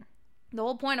 right? Mm-hmm. The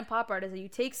whole point of pop art is that you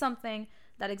take something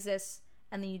that exists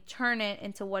and then you turn it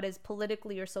into what is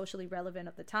politically or socially relevant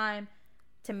of the time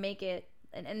to make it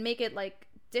and make it like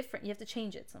different. You have to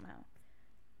change it somehow.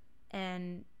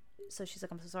 And so she's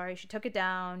like, I'm so sorry. She took it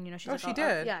down. You know, she's like, she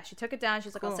did. Yeah, she took it down.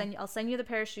 She's like, cool. I'll send you the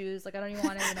pair of shoes. Like, I don't even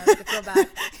want it. You know, I feel bad.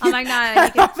 I'm like,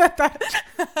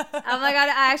 nah. I'm like,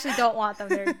 I actually don't want them.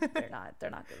 They're not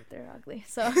good. They're ugly.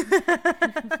 So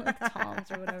like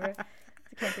Toms or whatever.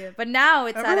 I can't do it. But now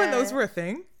it's everyone knows we're a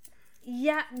thing.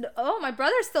 Yeah. Oh, my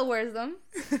brother still wears them,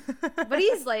 but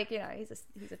he's like, you know, he's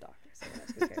a doctor, so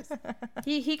who cares?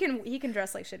 He can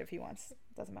dress like shit if he wants.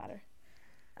 Doesn't matter.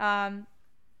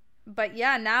 But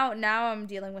yeah, now I'm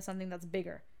dealing with something that's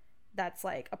bigger. That's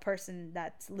like a person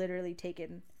that's literally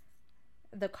taken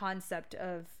the concept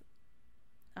of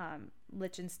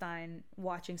Liechtenstein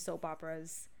watching soap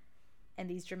operas and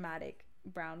these dramatic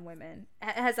brown women,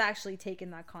 has actually taken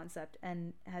that concept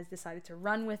and has decided to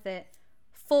run with it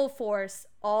full force.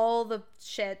 All the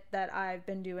shit that I've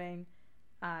been doing,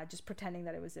 just pretending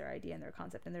that it was their idea and their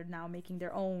concept, and they're now making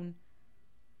their own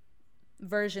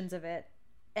versions of it,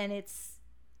 and it's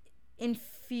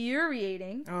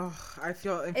infuriating. Oh, I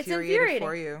feel infuriated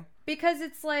for you, because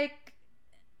it's like,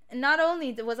 not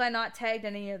only was I not tagged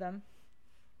in any of them,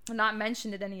 not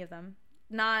mentioned in any of them,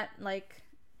 not like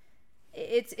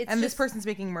it's and just, this person's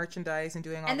making merchandise and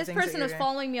doing all the things. And this person was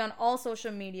following me on all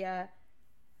social media,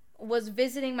 was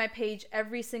visiting my page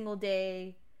every single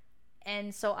day,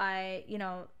 and so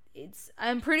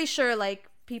I'm pretty sure like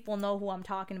people know who I'm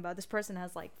talking about. This person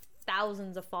has like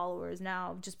thousands of followers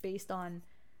now, just based on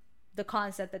the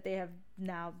concept that they have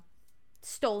now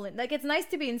stolen. Like, it's nice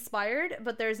to be inspired,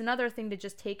 but there's another thing to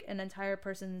just take an entire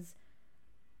person's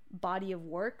body of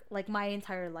work, like my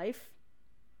entire life,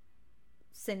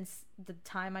 since the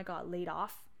time I got laid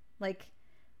off. Like,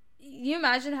 you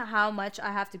imagine how much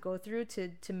I have to go through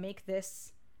to make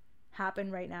this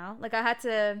happen right now. Like, I had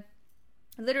to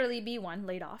literally be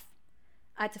laid off.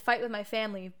 I had to fight with my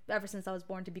family ever since I was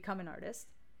born to become an artist,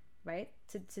 right?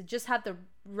 To just have the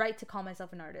right to call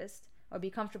myself an artist or be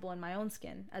comfortable in my own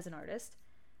skin as an artist.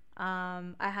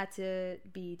 I had to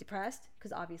be depressed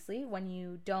because obviously when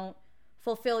you don't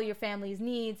fulfill your family's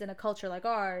needs in a culture like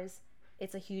ours,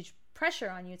 it's a huge pressure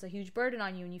on you. It's a huge burden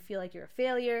on you, and you feel like you're a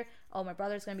failure. Oh, my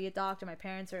brother's going to be a doctor. My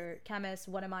parents are chemists.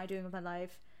 What am I doing with my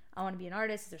life? I want to be an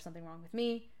artist. Is there something wrong with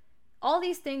me? All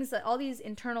these things, all these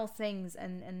internal things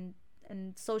and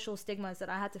social stigmas that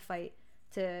I had to fight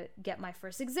to get my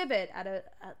first exhibit at a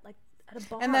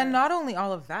bar. And then not only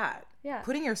all of that, yeah,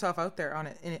 putting yourself out there on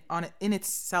it in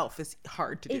itself is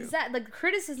hard to do. Exactly. Like, the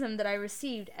criticism that I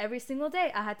received every single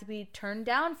day, I had to be turned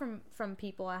down from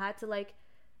people. I had to like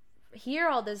hear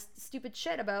all this stupid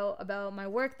shit about my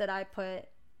work that I put,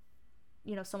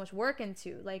 you know, so much work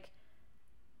into, like,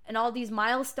 and all these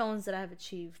milestones that I've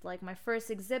achieved. Like, my first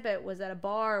exhibit was at a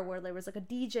bar where there was like a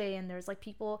DJ and there's like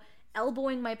people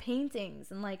elbowing my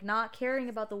paintings and like not caring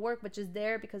about the work but just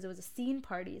there because it was a scene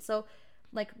party. So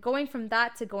like going from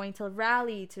that to going to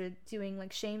Rally to doing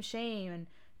like Shame and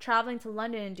traveling to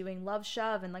London and doing Love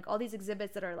Shove and like all these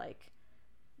exhibits that are like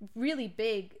really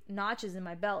big notches in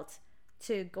my belt,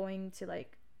 to going to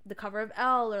like the cover of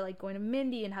Elle or like going to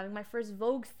Mindy and having my first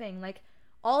Vogue thing. Like,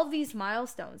 all of these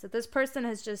milestones that this person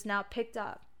has just now picked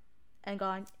up and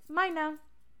gone, mine now.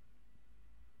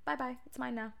 Bye-bye. It's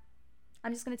mine now.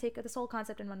 I'm just going to take this whole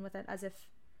concept and run with it as if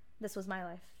this was my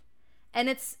life. And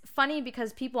it's funny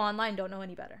because people online don't know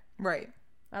any better. Right.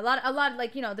 A lot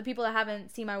like, you know, the people that haven't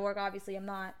seen my work, obviously I'm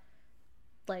not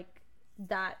like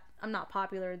that. I'm not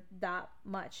popular that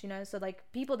much, you know? So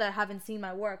like people that haven't seen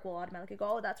my work will automatically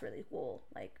go, oh, that's really cool.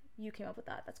 Like, you came up with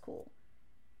that. That's cool.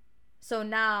 So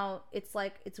now it's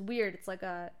like, it's weird. It's like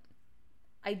a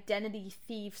identity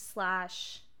thief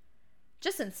 /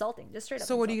 just insulting, just straight up.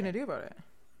 So what are you going to do about it?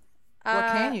 What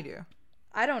can you do?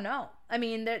 I don't know. I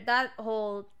mean, that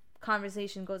whole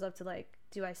conversation goes up to like,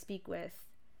 do I speak with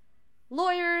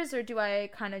lawyers or do I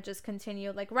kind of just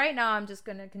continue? Like, right now I'm just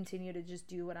going to continue to just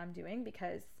do what I'm doing,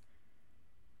 because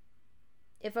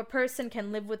if a person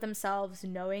can live with themselves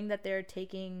knowing that they're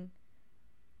taking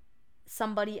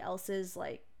somebody else's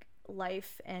like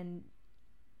life and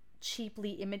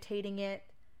cheaply imitating it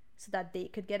so that they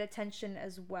could get attention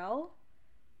as well,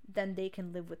 then they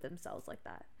can live with themselves like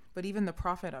that. But even the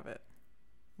profit of it,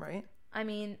 right? I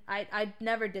mean, I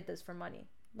never did this for money.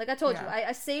 Like I told you,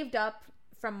 I saved up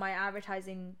from my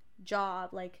advertising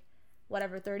job, like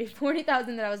whatever, 30,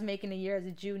 40,000 that I was making a year as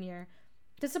a junior,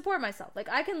 to support myself. Like,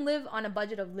 I can live on a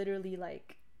budget of literally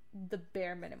like the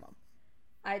bare minimum.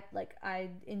 I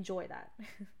enjoy that.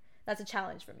 That's a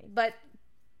challenge for me. But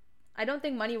I don't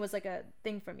think money was like a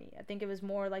thing for me. I think it was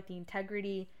more like the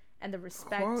integrity and the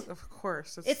respect. Of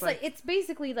course. It's like it's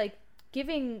basically like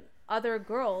giving other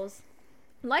girls,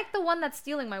 like the one that's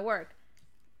stealing my work,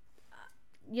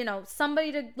 you know,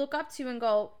 somebody to look up to and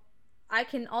go, I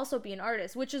can also be an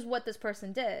artist, which is what this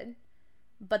person did,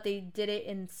 but they did it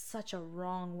in such a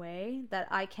wrong way that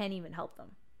I can't even help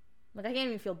them. Like, I can't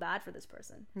even feel bad for this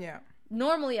person. Yeah.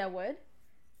 Normally I would.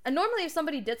 And normally if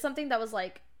somebody did something that was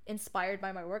like inspired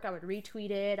by my work, I would retweet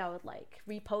it, I would like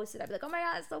repost it, I'd be like, oh my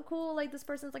god, it's so cool, like this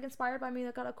person's like inspired by me,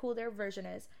 look how cool their version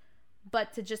is.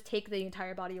 But to just take the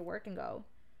entire body of work and go,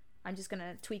 I'm just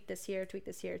gonna tweak this here,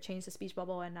 change the speech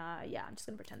bubble, and yeah, I'm just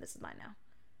gonna pretend this is mine now.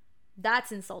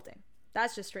 That's insulting.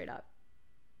 That's just straight up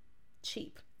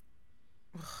cheap.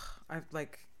 I'm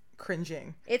like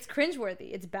cringing. It's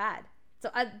cringeworthy. It's bad. So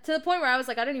to the point where I was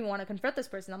like, I don't even want to confront this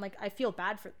person. I'm like, I feel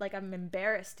bad for, like, I'm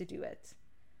embarrassed to do it.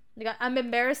 Like, I'm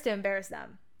embarrassed to embarrass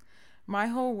them. My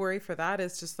whole worry for that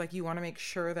is just like, you want to make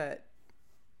sure that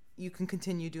you can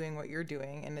continue doing what you're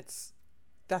doing, and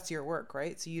that's your work,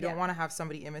 right? So you don't want to have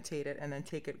somebody imitate it and then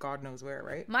take it God knows where,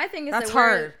 right? My thing is that's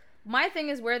hard. My thing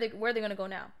is where they're gonna go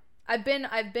now. I've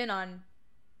been on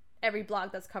every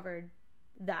blog that's covered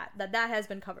that has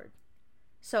been covered.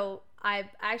 So I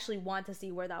actually want to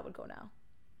see where that would go now,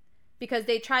 because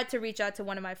they tried to reach out to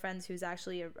one of my friends who's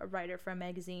actually a writer for a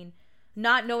magazine,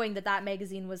 not knowing that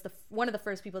magazine was one of the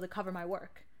first people to cover my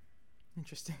work.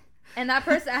 Interesting. And that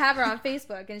person, I have her on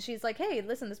Facebook, and she's like, hey,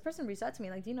 listen, this person reached out to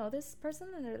me. Like, do you know this person?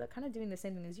 And they're kind of doing the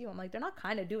same thing as you. I'm like, they're not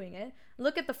kind of doing it.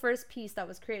 Look at the first piece that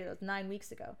was created. It was 9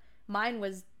 weeks ago. Mine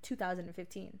was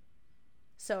 2015.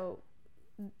 So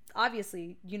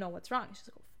obviously, you know what's wrong. She's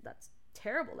like, oh, that's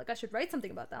terrible. Like, I should write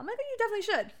something about that. I'm like, you definitely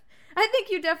should. I think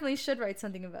you definitely should write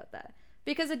something about that,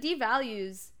 because it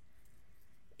devalues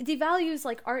it devalues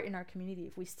like art in our community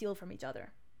if we steal from each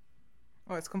other.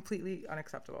 Oh, it's completely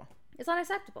unacceptable. It's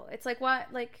unacceptable. It's like, what,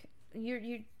 like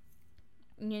we're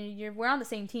on the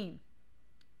same team.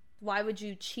 Why would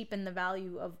you cheapen the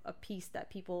value of a piece that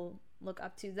people look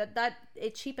up to? That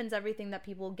it cheapens everything that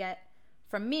people get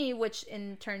from me, which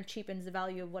in turn cheapens the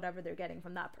value of whatever they're getting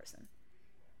from that person.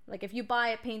 Like, if you buy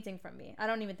a painting from me, I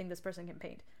don't even think this person can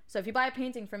paint. So if you buy a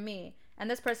painting from me and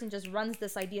this person just runs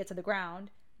this idea to the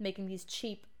ground, making these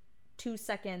cheap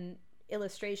 2-second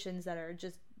illustrations that are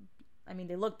just, I mean,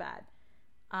 they look bad.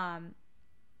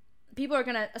 People are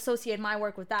going to associate my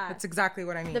work with that. That's exactly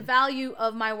what I mean. The value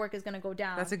of my work is going to go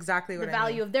down. That's exactly what I mean. The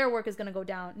value of their work is going to go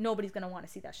down. Nobody's going to want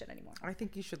to see that shit anymore. I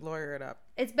think you should lawyer it up.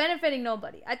 It's benefiting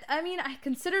nobody. I mean, I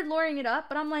considered lawyering it up,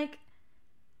 but I'm like...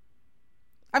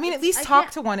 I mean, at least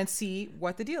talk to one and see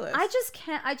what the deal is. I just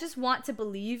can't. I just want to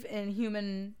believe in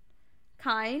humankind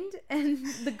and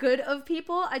the good of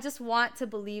people. I just want to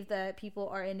believe that people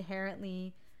are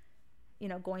inherently, you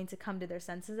know, going to come to their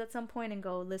senses at some point and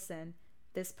go, listen,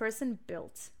 this person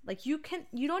built. Like, you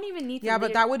don't even need to... Yeah,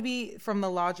 but that would be from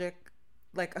the logic.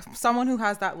 Like, someone who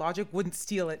has that logic wouldn't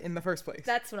steal it in the first place.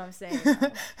 That's what I'm saying.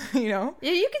 You know?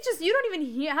 Yeah, you don't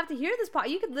even have to hear this part.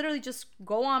 You could literally just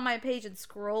go on my page and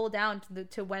scroll down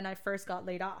to when I first got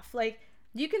laid off. Like,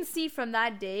 you can see from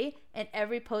that day and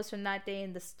every post from that day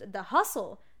and the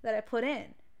hustle that I put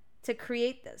in to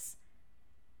create this.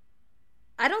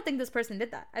 I don't think this person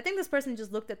did that. I think this person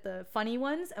just looked at the funny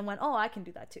ones and went, oh, I can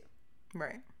do that too.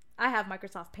 Right. I have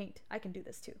Microsoft Paint. I can do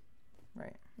this too.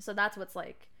 Right. So that's what's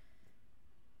like...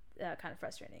 kind of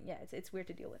frustrating. Yeah, it's weird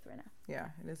to deal with right now. Yeah,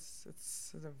 it is.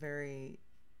 It's a very...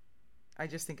 I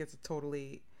just think it's a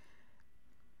totally...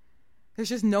 There's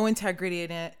just no integrity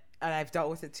in it, and I've dealt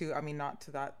with it too. I mean, not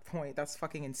to that point. That's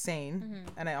fucking insane.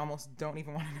 Mm-hmm. And I almost don't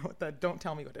even want to know what that... Don't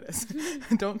tell me what it is.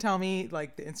 Don't tell me,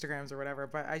 like, the Instagrams or whatever.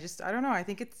 But I don't know. I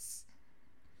think it's...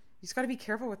 You just got to be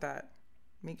careful with that.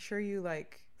 Make sure you,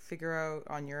 like, figure out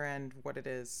on your end what it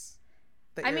is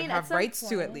that you have rights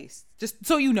to, at least. Just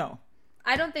so you know.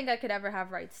 I don't think I could ever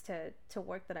have rights to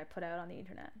work that I put out on the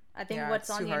internet. I think what's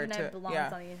on the internet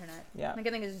belongs on the internet. Yeah. Like, I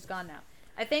think it's just gone now.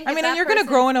 I mean, and you're going to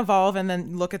grow and evolve and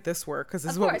then look at this work. Cause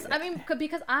this of course. I mean,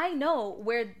 because I know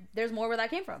where there's more where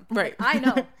that came from. Right. Like, I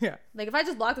know. Yeah. Like, if I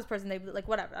just block this person, they like,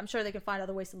 whatever. I'm sure they can find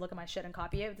other ways to look at my shit and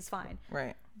copy it. It's fine.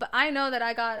 Right. But I know that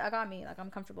I got me. Like,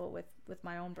 I'm comfortable with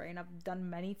my own brain. I've done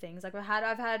many things. Like,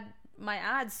 I've had my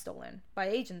ads stolen by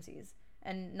agencies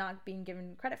and not being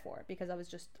given credit for it because I was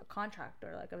just a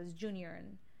contractor. Like, I was junior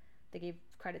and they gave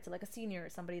credit to like a senior or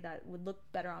somebody that would look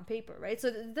better on paper, right? So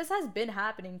this has been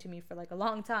happening to me for like a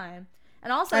long time.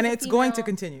 And also, and it's going to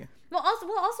continue. Well,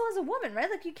 also as a woman, right?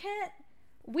 Like,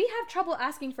 we have trouble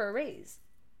asking for a raise.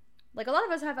 Like, a lot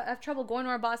of us have trouble going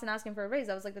to our boss and asking for a raise.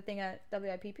 That was like the thing at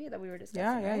WIPP that we were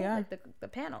discussing. Yeah. Like the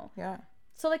panel. Yeah.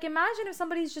 So, like, imagine if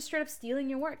somebody's just straight up stealing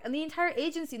your work. And the entire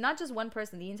agency, not just one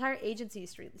person, the entire agency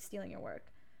is stealing your work.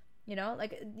 You know?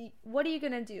 Like, what are you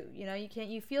going to do? You know,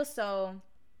 you feel so...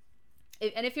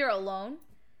 And if you're alone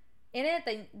in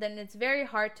it, then it's very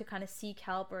hard to kind of seek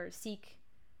help or seek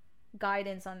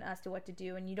guidance on as to what to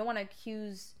do. And you don't want to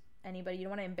accuse anybody. You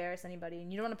don't want to embarrass anybody.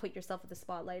 And you don't want to put yourself at the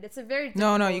spotlight. It's a very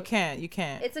difficult... No, you can't.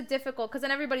 It's a difficult... Because then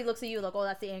everybody looks at you like, oh,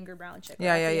 that's the angry brown chick.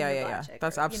 Yeah. Chick,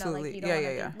 that's absolutely... You know, like, you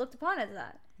don't want to be looked upon as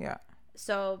that. Yeah.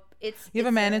 So it's... You have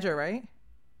a manager, right?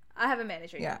 I have a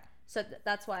manager, yeah. So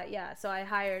that's why, yeah. So I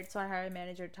hired a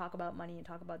manager to talk about money and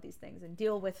talk about these things and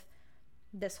deal with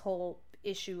this whole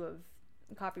issue of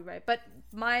copyright. But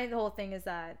my whole thing is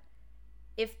that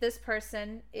if this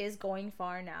person is going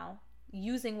far now,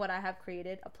 using what I have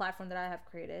created, a platform that I have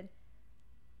created,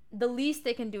 the least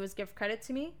they can do is give credit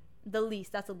to me.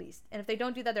 That's the least. And if they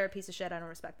don't do that, they're a piece of shit. I don't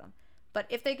respect them. But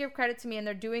if they give credit to me and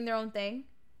they're doing their own thing,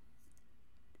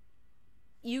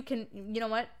 you can, you know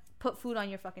what? Put food on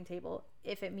your fucking table.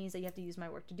 If it means that you have to use my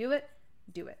work to do it,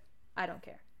 do it. I don't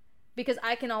care. Because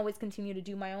I can always continue to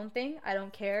do my own thing. I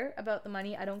don't care about the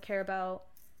money. I don't care about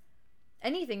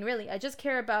anything, really. I just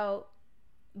care about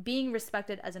being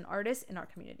respected as an artist in our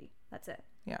community. That's it.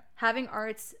 Yeah. Having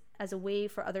arts as a way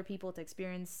for other people to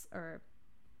experience or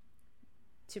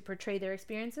to portray their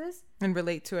experiences. And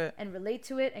relate to it.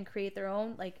 And create their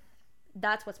own. Like,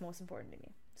 that's what's most important to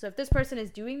me. So if this person is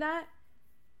doing that,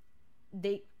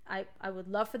 I would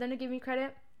love for them to give me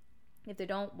credit. If they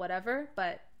don't, whatever.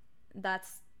 But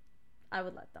I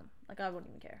would let them. Like, I wouldn't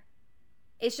even care.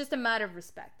 It's just a matter of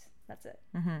respect. That's it.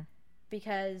 Mm-hmm.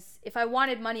 Because if I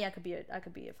wanted money, I could be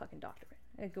a fucking doctor.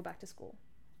 I could go back to school,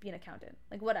 be an accountant,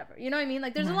 like whatever. You know what I mean?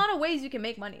 Like, there's a lot of ways you can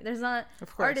make money.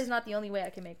 Art is not the only way I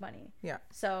can make money. Yeah.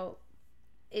 So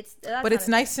but it's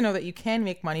nice to know that you can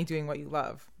make money doing what you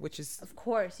love, which is, of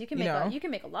course, you can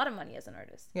make a lot of money as an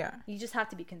artist. Yeah. You just have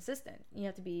to be consistent. You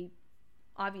have to be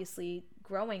obviously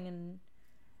growing, and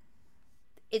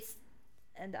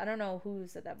I don't know who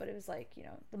said that, but it was like, you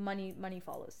know, the money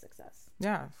follows success.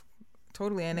 Yeah,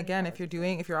 totally. And again, if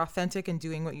you're authentic and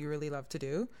doing what you really love to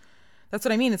do, that's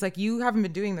what I mean. It's like, you haven't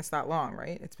been doing this that long,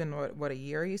 right? It's been what a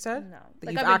year, you said? No. That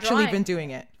like, you've actually been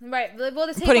doing it. Right. Well,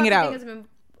 the putting it out. Has been,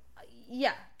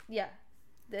 yeah.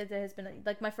 There has been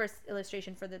like my first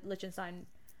illustration for the Liechtenstein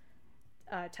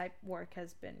type work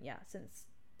has been since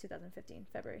 2015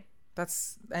 February.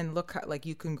 And look, like,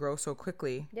 you can grow so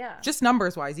quickly. Yeah. Just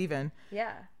numbers wise, even.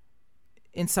 Yeah.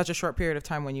 In such a short period of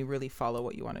time when you really follow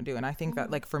what you want to do. And I think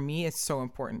that, like, for me, it's so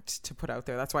important to put out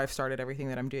there. That's why I've started everything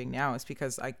that I'm doing now, is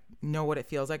because I know what it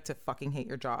feels like to fucking hate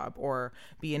your job, or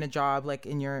be in a job, like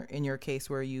in your case,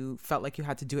 where you felt like you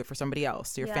had to do it for somebody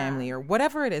else, your family, or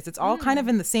whatever it is. It's all kind of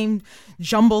in the same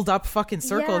jumbled up fucking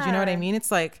circles. Yeah. You know what I mean?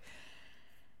 It's like,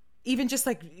 even just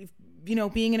like, you know,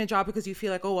 being in a job because you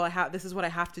feel like, oh, well, this is what I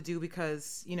have to do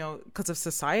because, you know, because of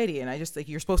society. And I just, like,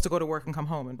 you're supposed to go to work and come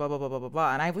home and blah, blah, blah, blah, blah,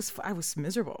 blah. And I was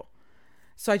miserable.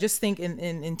 So I just think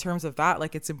in terms of that,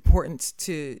 like, it's important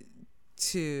to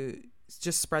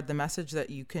just spread the message that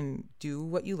you can do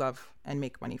what you love and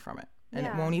make money from it. And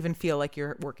it won't even feel like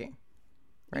you're working.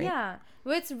 Right? Yeah.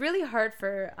 Well, it's really hard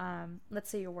for, let's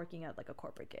say you're working at like a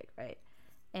corporate gig, right?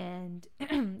 And,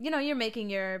 you know, you're making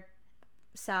your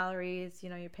salaries, you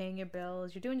know, you're paying your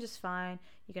bills, you're doing just fine.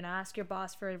 You're gonna ask your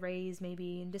boss for a raise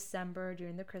maybe in December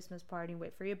during the Christmas party,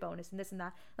 wait for your bonus and this and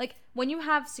that. Like, when you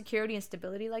have security and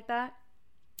stability like that,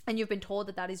 and you've been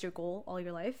told that is your goal all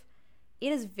your life,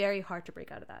 it is very hard to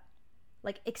break out of that.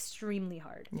 Like, extremely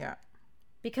hard. Yeah.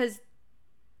 Because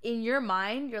in your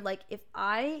mind, you're like, if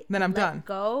I then I'm done.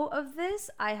 Go of this,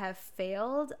 I have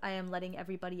failed. I am letting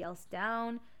everybody else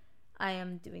down. I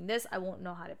am doing this. I won't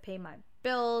know how to pay my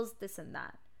bills, this and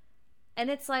that. And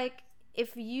it's like,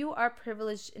 if you are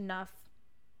privileged enough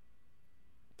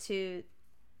to,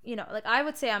 you know, like, I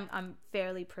would say I'm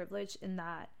fairly privileged in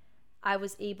that I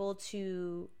was able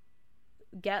to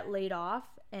get laid off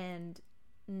and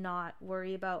not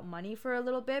worry about money for a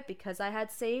little bit because I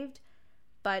had saved.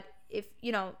 But if,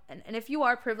 you know, and if you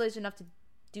are privileged enough to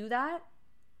do that,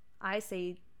 I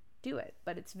say do it.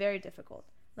 But it's very difficult.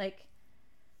 Like,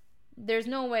 there's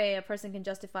no way a person can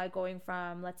justify going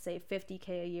from, let's say,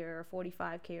 50K a year or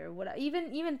 45K or whatever,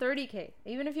 even 30K,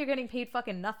 even if you're getting paid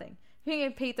fucking nothing. If you're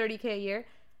getting paid 30K a year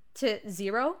to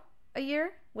zero a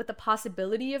year with the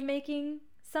possibility of making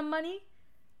some money,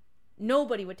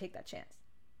 nobody would take that chance.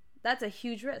 That's a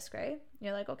huge risk, right?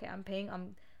 You're like, okay,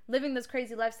 I'm living this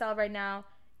crazy lifestyle right now.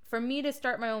 For me to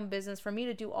start my own business, for me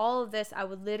to do all of this, I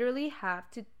would literally have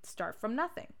to start from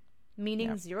nothing,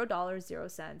 meaning $0, 0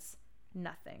 cents,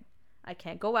 nothing. I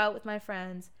can't go out with my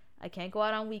friends. I can't go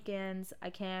out on weekends. I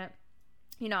can't,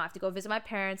 you know, I have to go visit my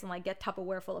parents and like get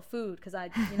Tupperware full of food because I,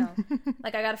 you know,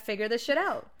 like, I got to figure this shit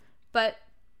out. But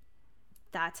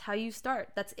that's how you start.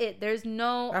 That's it. There's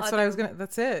no. That's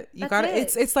that's it. You got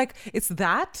it. It's like, it's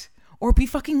that or be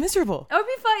fucking miserable. Or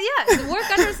be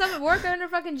work under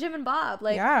fucking Jim and Bob.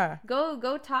 Like,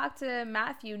 go talk to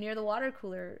Matthew near the water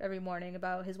cooler every morning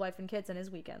about his wife and kids and his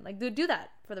weekend. Like, do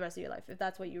that for the rest of your life if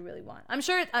that's what you really want. I'm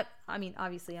sure. I mean,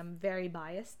 obviously, I'm very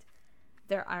biased.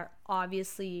 There are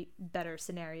obviously better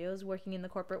scenarios working in the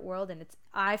corporate world, and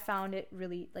I found it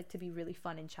really, like, to be really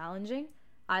fun and challenging.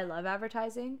 I love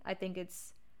advertising. I think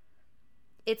it's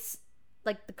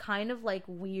like the kind of like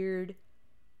weird,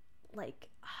 like,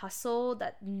 hustle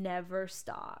that never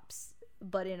stops,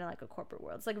 but in like a corporate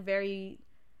world. It's like very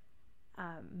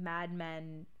Mad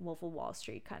Men, Wolf of Wall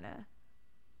Street kind of.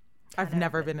 I've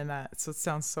never been in that, so it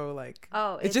sounds so like,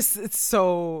 it's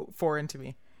so foreign to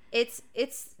me. It's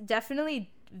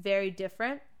definitely very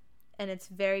different, and it's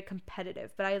very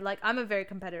competitive, but I'm a very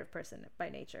competitive person by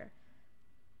nature,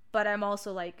 but I'm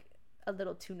also like a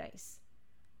little too nice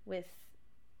with,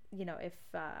 you know, if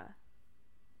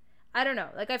I don't know,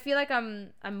 like, I feel like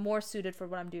I'm more suited for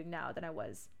what I'm doing now than I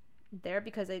was there,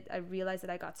 because I realized that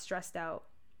I got stressed out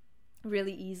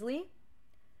really easily,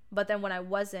 but then when I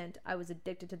wasn't, I was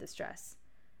addicted to the stress.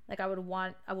 Like, I would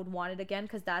want it again,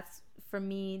 because that's, for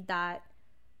me, that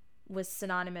was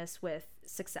synonymous with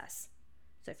success.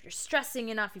 So if you're stressing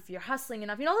enough, if you're hustling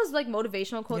enough, you know those like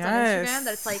motivational quotes on Instagram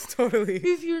that it's like, totally,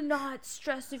 if you're not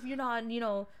stressed, if you're not, you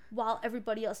know, while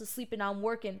everybody else is sleeping, I'm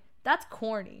working. That's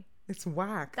corny. It's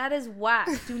whack. That is whack.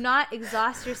 Do not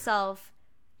exhaust yourself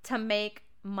to make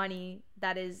money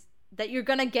that you're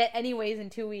gonna get anyways in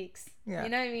 2 weeks. Yeah. You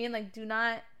know what I mean? Like, do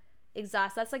not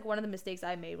exhaust. That's like one of the mistakes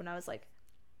I made when I was like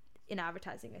in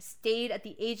advertising. I stayed at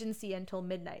the agency until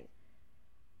midnight.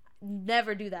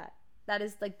 Never do that. That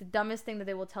is like the dumbest thing that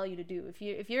they will tell you to do.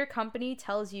 If your company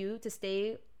tells you to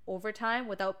stay overtime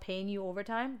without paying you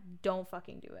overtime, don't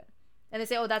fucking do it. And they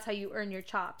say, oh, that's how you earn your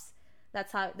chops.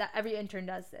 That's how that every intern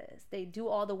does this. They do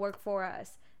all the work for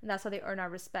us, and that's how they earn our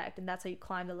respect, and that's how you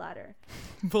climb the ladder.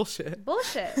 Bullshit.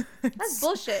 That's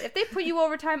bullshit. If they put you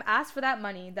overtime, ask for that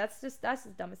money. That's the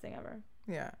dumbest thing ever.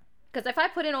 Yeah. Because if I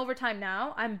put in overtime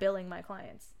now, I'm billing my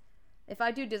clients. If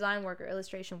I do design work or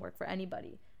illustration work for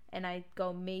anybody, and I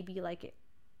go maybe like,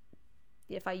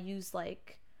 if I use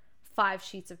like 5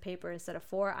 sheets of paper instead of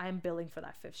 4, I'm billing for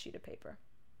that 5th sheet of paper.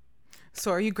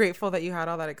 So are you grateful that you had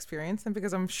all that experience? And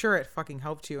because I'm sure it fucking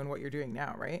helped you in what you're doing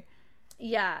now, right?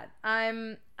 Yeah,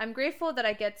 I'm grateful that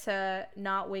I get to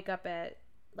not wake up at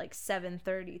like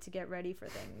 7:30 to get ready for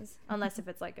things, unless if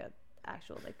it's like a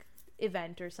actual like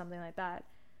event or something like that.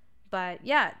 But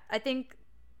yeah, I think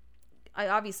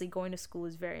obviously going to school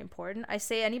is very important. I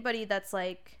say anybody that's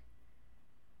like,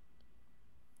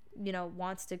 you know,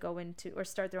 wants to go into or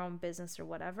start their own business or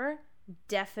whatever,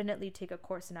 definitely take a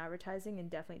course in advertising and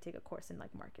definitely take a course in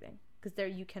like marketing, because there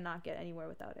you cannot get anywhere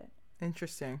without it.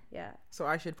 Interesting. Yeah. So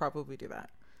I should probably do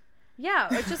that. Yeah,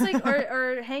 or just like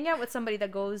or hang out with somebody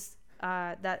that goes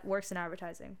that works in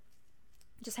advertising.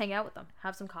 Just hang out with them,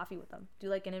 have some coffee with them, do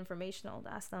like an informational,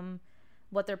 ask them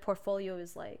what their portfolio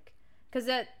is like, because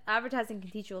that advertising can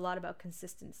teach you a lot about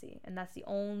consistency, and that's the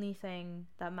only thing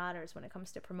that matters when it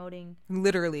comes to promoting.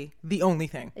 Literally the only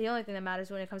thing that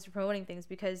matters when it comes to promoting things,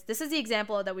 because this is the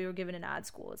example that we were given in ad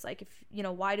school. It's like, if you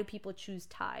know, why do people choose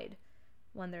Tide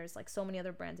when there's like so many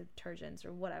other brands of detergents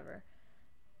or whatever?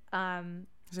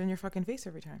 It's in your fucking face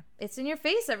every time. It's in your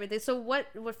face every day. So what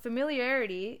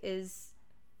familiarity is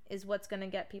what's gonna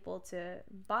get people to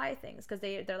buy things, because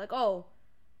they're like, oh,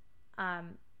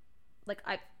 like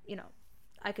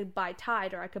I could buy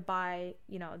Tide, or I could buy,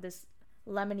 you know, this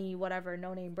lemony whatever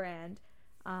no name brand.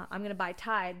 I'm gonna buy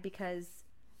Tide because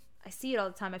I see it all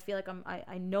the time. I feel like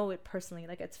I know it personally.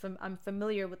 Like I'm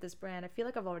familiar with this brand. I feel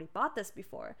like I've already bought this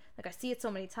before. Like I see it so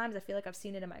many times. I feel like I've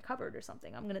seen it in my cupboard or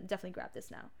something. I'm gonna definitely grab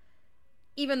this now,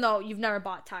 even though you've never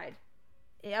bought Tide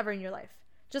ever in your life,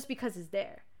 just because it's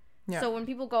there. Yeah. So when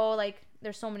people go like,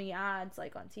 there's so many ads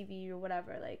like on TV or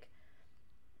whatever, like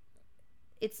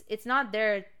it's not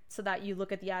there so that you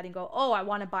look at the ad and go, oh, I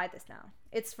want to buy this now.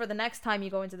 It's for the next time you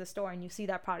go into the store and you see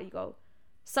that product, you go,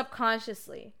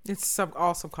 subconsciously. It's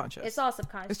all subconscious. It's all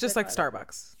subconscious. It's just like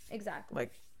Starbucks. Exactly.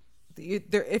 Like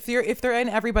if they're in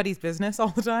everybody's business all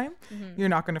the time, you're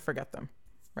not going to forget them.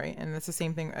 Right. And that's the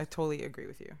same thing. I totally agree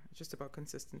with you. It's just about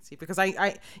consistency, because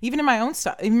I even in my own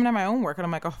stuff, even in my own work, and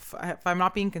I'm like, oh, if I'm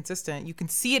not being consistent, you can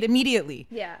see it immediately.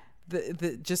 Yeah.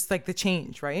 The just like the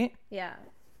change. Right. Yeah.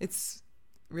 It's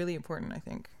really important, I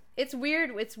think. It's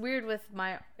weird with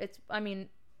my, I mean,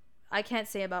 I can't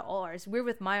say about all art. It's weird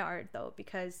with my art though,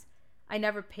 because I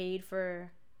never paid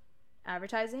for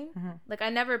advertising. Like I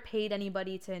never paid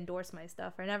anybody to endorse my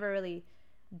stuff. I never really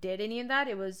did any of that.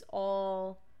 It was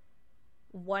all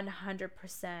 100%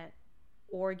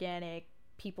 organic,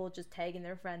 people just tagging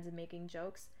their friends and making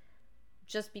jokes,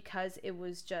 just because it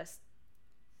was just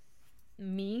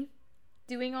me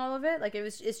doing all of it. Like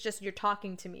it's just, you're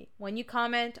talking to me when you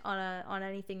comment on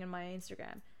anything in my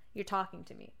Instagram. You're talking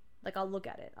to me. Like I'll look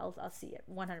at it, I'll see it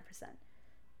 100%.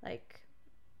 Like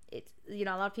it's, you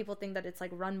know, a lot of people think that it's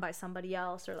like run by somebody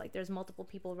else, or like there's multiple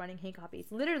people running Hey Copy.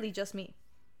 It's literally just me.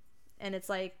 And it's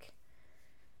like,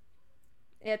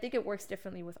 I think it works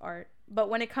differently with art, but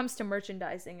when it comes to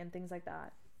merchandising and things like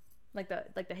that, like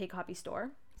the Hey Copy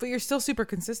store, but you're still super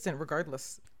consistent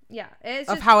regardless. Yeah, it's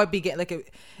of just how it began.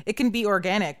 Like it can be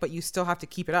organic, but you still have to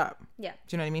keep it up. Yeah,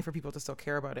 do you know what I mean? For people to still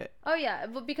care about it. Oh yeah,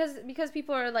 but because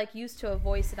people are like used to a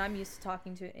voice, and I'm used to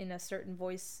talking to in a certain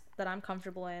voice that I'm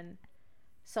comfortable in.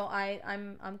 So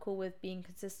I'm cool with being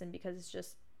consistent, because it's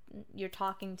just, you're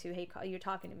talking to you're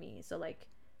talking to me. So like,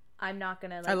 I'm not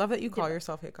gonna. Like, I love that you call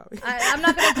yourself Hey Copy. I'm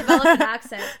not gonna develop an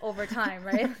accent over time,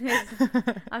 right?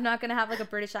 I'm not gonna have like a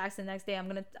British accent next day. I'm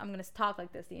gonna talk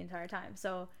like this the entire time.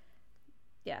 So,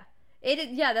 yeah,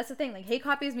 yeah, that's the thing. Like Hey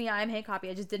Copy is me. I'm Hey Copy.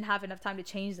 I just didn't have enough time to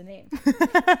change the name.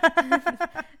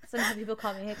 So now people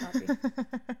call me Hey Copy.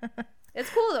 It's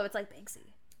cool though. It's like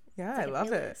Banksy. Yeah, like I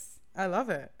love it. I love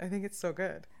it. I think it's so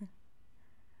good.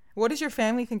 What does your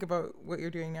family think about what you're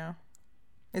doing now?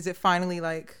 Is it finally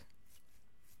like?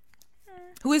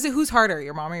 Who is it? Who's harder,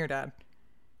 your mom or your dad?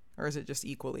 Or is it just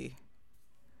equally?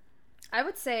 I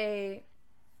would say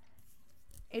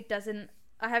it doesn't.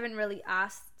 I haven't really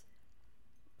asked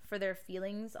for their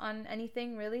feelings on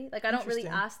anything, really. Like, I don't really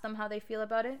ask them how they feel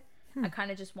about it. I kind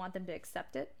of just want them to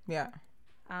accept it. Yeah.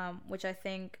 Which I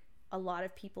think a lot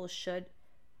of people should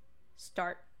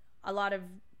start, a lot of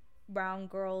brown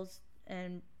girls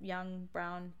and young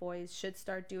brown boys should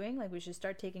start doing. Like, we should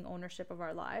start taking ownership of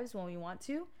our lives when we want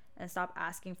to, and stop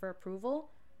asking for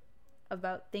approval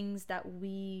about things that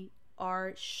we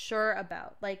are sure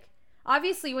about. Like,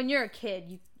 obviously when you're a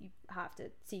kid, you have to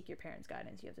seek your parents'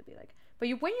 guidance. You have to be like, but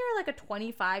when you're like a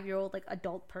 25-year-old like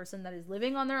adult person that is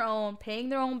living on their own, paying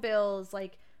their own bills,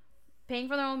 like paying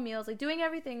for their own meals, like doing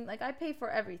everything, like I pay for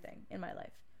everything in my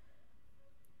life.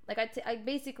 Like I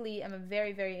basically am a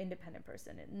very, very independent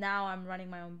person. And now I'm running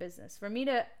my own business. For me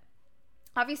to,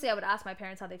 obviously I would ask my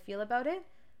parents how they feel about it,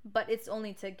 but it's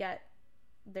only to get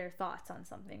their thoughts on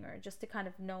something, or just to kind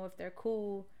of know if they're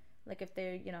cool, like if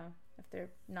they're, you know, if they're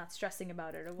not stressing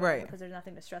about it or whatever, right, because there's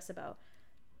nothing to stress about.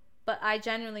 But I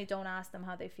genuinely don't ask them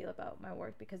how they feel about my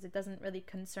work, because it doesn't really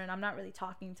concern, I'm not really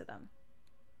talking to them.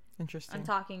 Interesting. I'm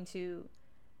talking to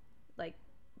like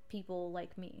people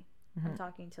like me. I'm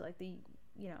talking to like the,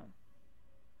 you know,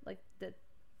 like the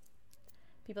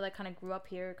people that kind of grew up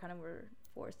here, kind of were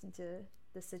forced into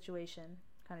this situation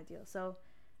kind of deal. So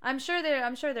I'm sure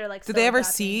they're like, did they ever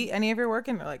see any of your work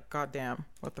and they're like, God damn,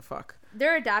 what the fuck?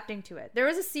 They're adapting to it. There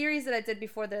was a series that I did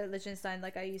before the Liechtenstein,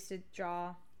 like I used to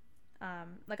draw,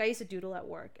 like I used to doodle at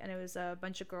work, and it was a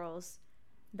bunch of girls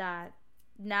that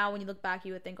now when you look back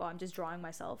you would think, oh, I'm just drawing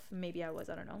myself. Maybe I was,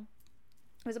 I don't know.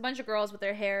 It was a bunch of girls with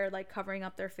their hair like covering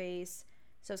up their face,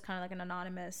 so it's kind of like an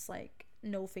anonymous, like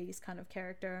no face kind of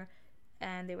character,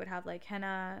 and they would have like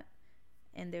henna,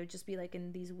 and they would just be like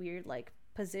in these weird like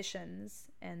positions,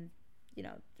 and you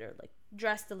know, they're like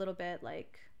dressed a little bit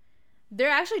like, they're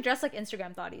actually dressed like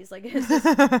Instagram thotties. Like, it's just,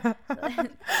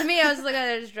 to me, I was like, oh,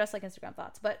 they're just dressed like Instagram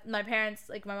thoughts. But my parents,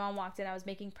 like my mom walked in, I was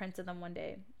making prints of them one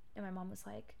day, and my mom was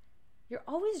like, you're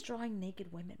always drawing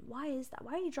naked women. Why is that?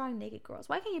 Why are you drawing naked girls?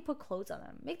 Why can't you put clothes on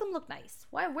them? Make them look nice.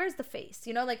 Where's the face?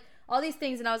 You know, like all these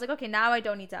things. And I was like, okay, now I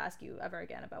don't need to ask you ever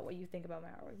again about what you think about my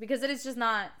artwork, because it is just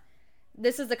not,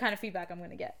 this is the kind of feedback I'm going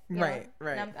to get. Right, know?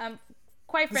 Right. And I'm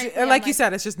quite frankly, like you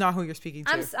said, it's just not who you're speaking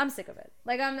to. I'm sick of it.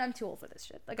 Like I'm too old for this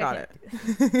shit. Like, got I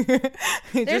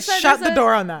it. Just shut the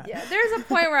door on that. Yeah, there's a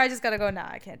point where I just gotta go, nah,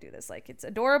 I can't do this. Like, it's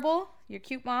adorable, you're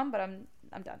cute, mom, but I'm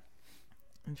done.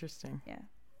 Interesting. Yeah.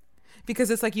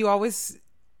 Because it's like, you always,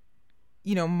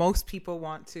 you know, most people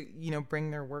want to, you know,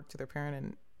 bring their work to their parent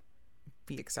and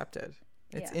be accepted.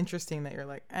 It's interesting that you're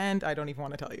like, and I don't even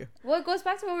want to tell you. Well, it goes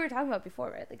back to what we were talking about before,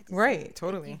 right? Like, right, like,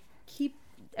 totally.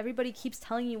 Everybody keeps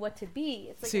telling you what to be.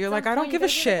 It's like, so you're like, I don't give a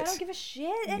shit. I don't give a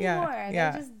shit anymore. I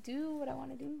just do what I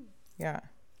want to do. Yeah.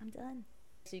 I'm done.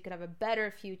 So you could have a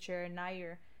better future, and now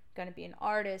you're going to be an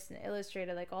artist and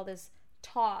illustrator, like all this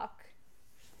talk.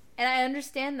 And I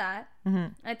understand that.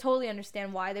 I totally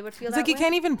understand why they would feel that way. It's like, you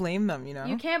can't even blame them, you know?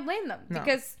 You can't blame them,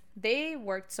 because they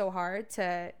worked so hard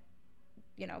to,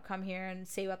 you know, come here and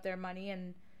save up their money.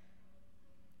 And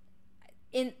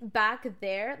back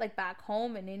there, like back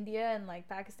home in India and like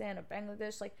Pakistan or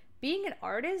Bangladesh, like being an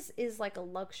artist is like a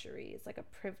luxury. It's like a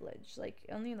privilege. Like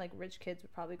only like rich kids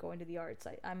would probably go into the arts.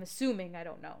 I'm assuming, I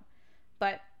don't know.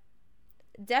 But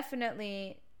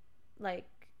definitely, like,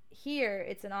 here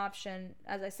it's an option.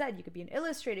 As I said, you could be an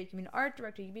illustrator, you can be an art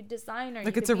director, you can be a designer.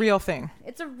 Like, it's a real thing.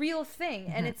 It's a real thing,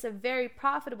 and it's a very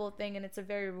profitable thing, and it's a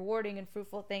very rewarding and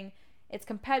fruitful thing. It's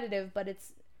competitive, but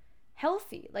it's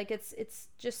healthy. Like, it's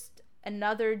just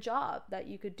another job that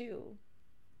you could do.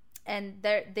 And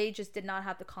they just did not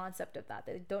have the concept of that.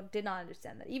 They did not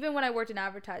understand that. Even when I worked in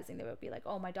advertising, they would be like,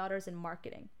 oh, my daughter's in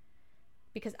marketing,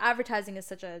 because advertising is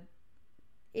such a,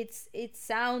 it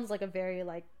sounds like a very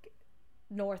like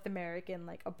North American,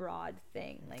 like abroad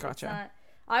thing. Like, gotcha. It's not,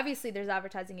 obviously there's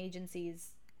advertising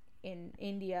agencies in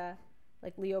India,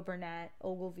 like Leo Burnett,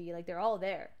 Ogilvy, like they're all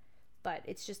there, but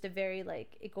it's just a very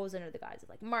like, it goes under the guise of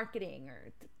like marketing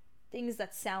or things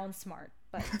that sound smart,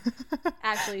 but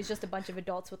actually it's just a bunch of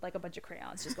adults with like a bunch of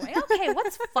crayons just going, okay,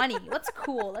 what's funny, what's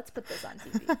cool, let's put this on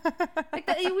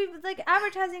TV. We like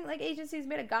advertising like agencies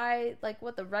made a guy like,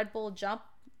 what, the Red Bull jump,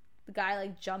 the guy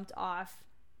like jumped off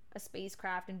a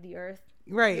spacecraft into the earth.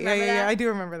 Right. Yeah. I do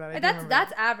remember that.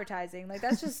 That's advertising. Like,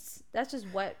 that's just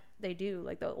what they do.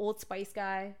 Like the Old Spice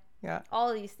guy. Yeah. All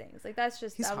of these things. Like, that's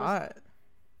just, he's hot.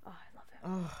 Oh, I love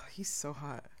him. Oh, he's so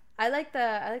hot. I like the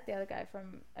other guy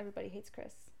from Everybody Hates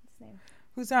Chris. What's his name?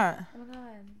 Who's that? Oh my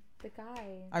god, the guy.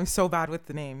 I'm so bad with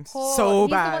the names. So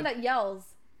he's bad. He's the one that yells.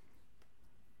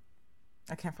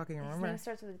 I can't fucking remember. His name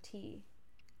starts with a T.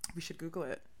 We should Google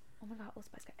it. Oh my god, Old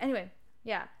Spice guy. Anyway.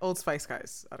 Yeah. Old Spice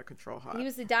guy's out of control hot. He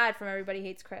was the dad from Everybody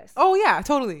Hates Chris. Oh yeah,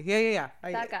 totally. Yeah.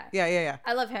 That guy. Yeah.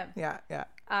 I love him. Yeah.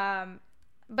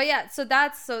 But yeah, so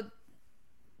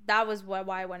that was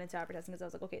why I went into advertising, because I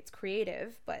was like, okay, it's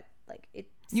creative, but like it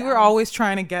You were always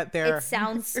trying to get there. It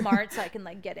sounds smart, so I can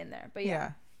like get in there. But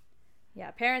yeah.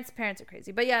 Parents are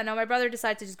crazy. But yeah, no, my brother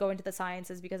decided to just go into the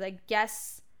sciences because I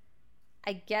guess,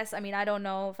 I mean, I don't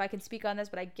know if I can speak on this,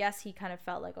 but I guess he kind of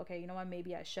felt like, okay, you know what,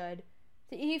 maybe I should.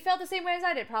 He felt the same way as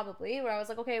I did, probably, where I was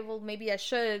like, okay, well, maybe I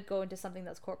should go into something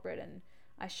that's corporate and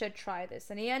I should try this.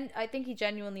 And I think he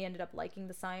genuinely ended up liking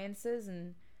the sciences,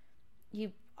 and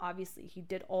he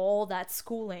did all that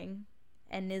schooling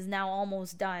and is now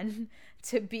almost done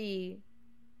to be,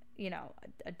 you know,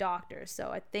 a doctor. So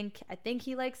I think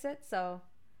he likes it. So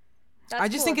I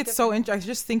just think it's so I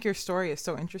just think your story is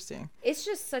so interesting. It's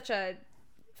just such a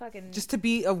fucking, just to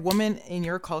be a woman in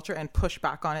your culture and push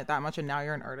back on it that much, and now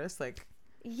you're an artist, like,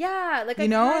 yeah, like, you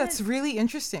know, that's really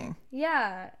interesting.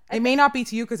 Yeah, it may not be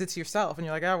to you because it's yourself and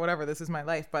you're like, oh, whatever, this is my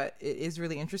life, but it is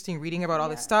really interesting reading about all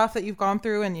this stuff that you've gone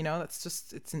through, and you know, that's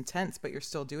just, it's intense, but you're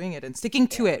still doing it and sticking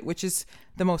to it, which is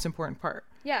the most important part.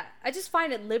 Yeah, I just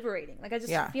find it liberating. Like, I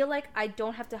just feel like I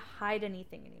don't have to hide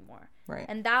anything anymore. Right.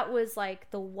 And that was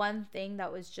like the one thing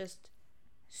that was just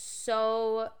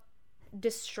so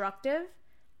destructive.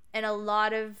 And a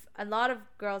lot of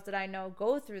girls that I know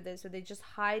go through this, where they just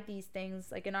hide these things,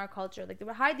 like in our culture, like they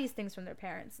would hide these things from their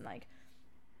parents and like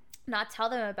not tell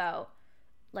them about,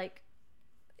 like,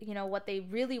 you know, what they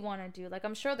really want to do. Like,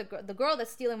 I'm sure the girl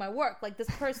that's stealing my work, like this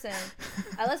person,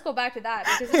 let's go back to that,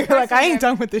 because you're like, I ain't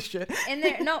done with this shit. In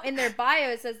their bio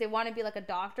it says they want to be like a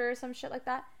doctor or some shit like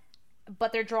that,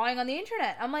 but they're drawing on the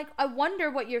internet. I'm like, I wonder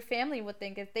what your family would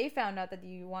think if they found out that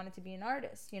you wanted to be an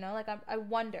artist, you know? Like, I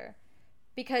wonder.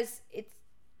 Because it's,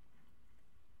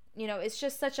 you know, it's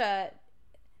just such a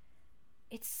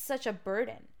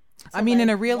burden. I mean, in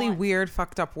a really weird,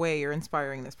 fucked up way, you're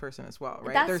inspiring this person as well,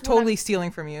 right? They're totally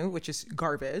stealing from you, which is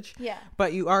garbage. Yeah.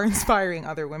 But you are inspiring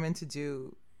other women to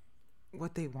do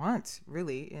what they want,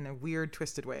 really, in a weird,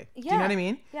 twisted way. Yeah. Do you know what I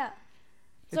mean? Yeah.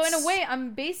 So in a way,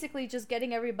 I'm basically just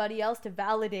getting everybody else to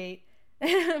validate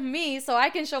me, so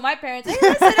I can show my parents, hey,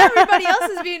 listen, everybody else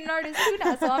is being an artist too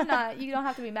now, so I'm not, you don't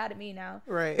have to be mad at me now.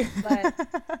 Right. But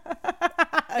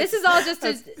this is all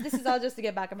just to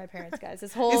get back at my parents, guys.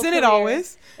 This whole Isn't it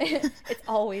always? It's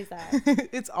always that.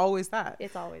 It's always that.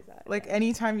 It's always that. Like,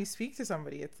 anytime you speak to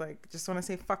somebody, it's like, just want to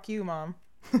say, fuck you, mom.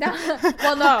 No,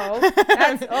 well, no.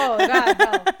 That's, oh, God,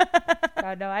 no.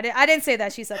 God, no. I didn't say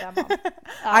that. She said that, Mom.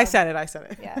 I said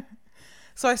it. Yeah.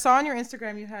 So I saw on your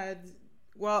Instagram you had,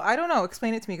 well, I don't know.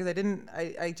 Explain it to me, because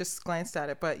I just glanced at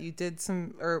it, but you did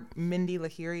Mindy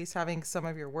Lahiri's having some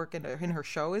of your work in her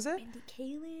show, is it? Mindy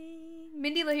Kaling.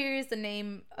 Mindy Lahiri is the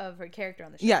name of her character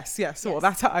on the show. Yes. Well,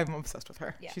 that's how I'm obsessed with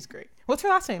her. Yeah. She's great. What's her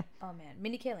last name? Oh, man.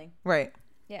 Mindy Kaling. Right.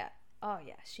 Yeah. Oh,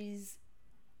 yeah. She's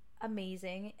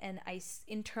amazing, and I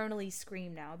internally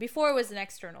scream now. Before it was an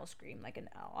external scream, like an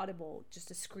audible,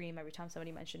 just a scream every time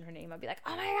somebody mentioned her name. I'd be like,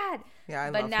 oh my God. Yeah,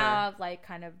 but now I've like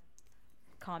kind of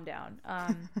calmed down.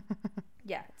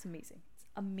 Yeah, it's amazing. It's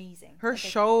amazing. Her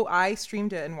show, I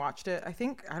streamed it and watched it.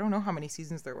 I don't know how many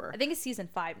seasons there were. I think it's season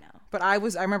 5 now. But I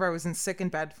remember I was sick in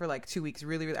bed for like 2 weeks.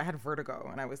 Really, I had vertigo,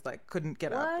 and I was like, couldn't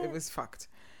get up. It was fucked.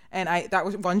 And that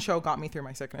was one show got me through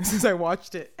my sickness, because I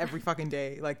watched it every fucking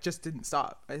day, like, just didn't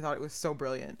stop. I thought it was so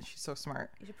brilliant. She's so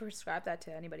smart. You should prescribe that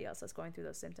to anybody else that's going through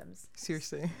those symptoms.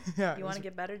 Seriously. Yeah. You want to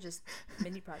get better? Just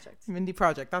Mindy Project. Mindy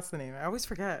Project. That's the name. I always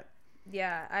forget.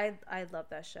 Yeah, I love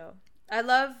that show. I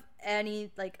love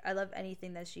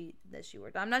anything that she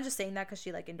worked on. I'm not just saying that because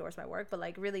she like endorsed my work, but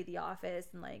like really The Office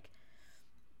and like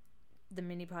the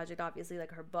Mindy Project, obviously,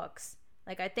 like her books.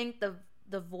 Like, I think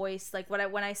the voice, like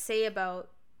when I say about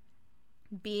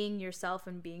being yourself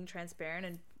and being transparent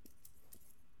and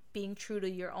being true to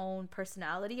your own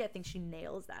personality, I think she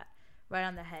nails that right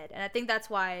on the head. And I think that's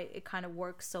why it kind of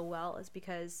works so well, is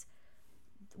because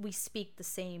we speak the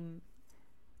same,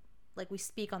 like we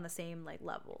speak on the same like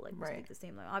level, like we speak the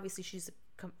same level. Obviously she's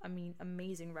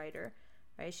amazing writer,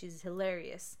 right? She's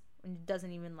hilarious and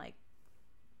doesn't even like,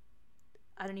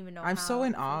 I don't even know. I'm so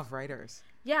in awe of writers.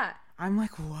 Yeah. I'm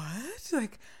like, what?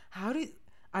 Like,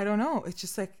 I don't know. It's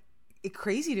just like, it's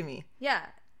crazy to me. Yeah.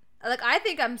 Like, I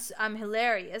think I'm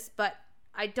hilarious, but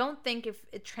I don't think if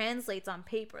it translates on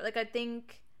paper. Like,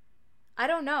 I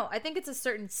don't know. I think it's a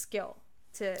certain skill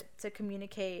to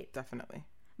communicate. Definitely.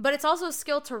 But it's also a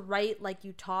skill to write like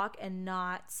you talk and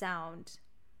not sound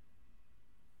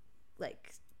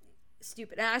like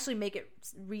stupid, and actually make it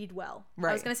read well. Right.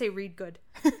 I was gonna say read good.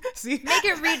 See, make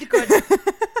it read good.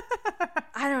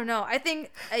 I don't know. I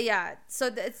think yeah. So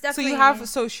it's definitely.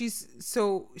 So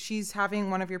she's having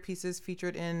one of your pieces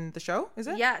featured in the show, is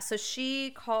it? Yeah. So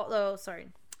she called. Oh, sorry.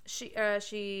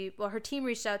 Her team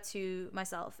reached out to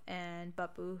myself and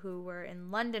Bappu, who were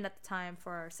in London at the time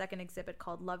for our second exhibit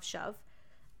called Love Shove.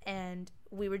 and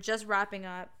we were just wrapping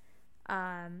up.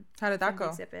 How did that go?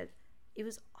 Exhibit. It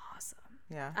was awesome.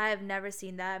 Yeah. I have never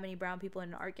seen that many brown people in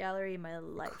an art gallery in my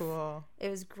life. Cool. It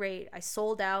was great. I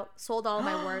sold all of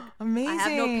my work. Amazing. I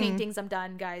have no paintings. I'm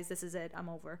done, guys. This is it. I'm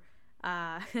over.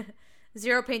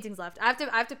 0 paintings left. I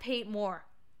have to paint more.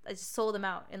 I just sold them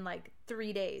out in like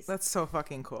 3 days. That's so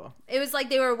fucking cool. It was like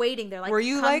they were waiting. They're like, were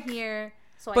you come like here?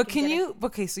 So but can you?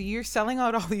 Okay, so you're selling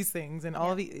out all these things and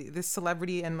all this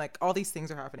celebrity and like all these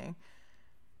things are happening.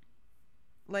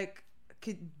 Like,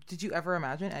 did you ever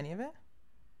imagine any of it?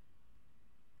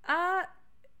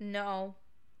 No.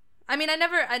 I mean, I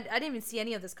didn't even see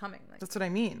any of this coming. Like, that's what I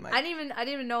mean. Like, I didn't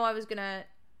even know I was gonna.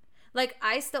 Like,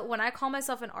 when I call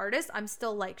myself an artist, I'm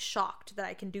still like shocked that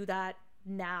I can do that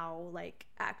now. Like,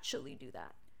 actually do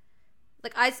that.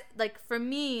 Like, for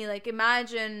me, like,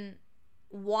 imagine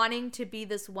wanting to be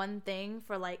this one thing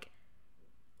for like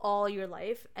all your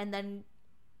life, and then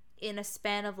in a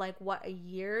span of like a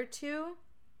year or two,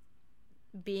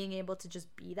 being able to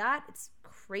just be that. It's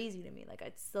crazy to me. Like,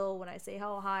 I still, when I say,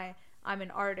 oh, hi, I'm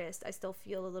an artist, I still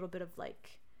feel a little bit of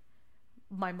like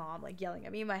my mom like yelling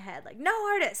at me in my head, like, no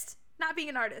artist, not being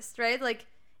an artist, right? Like,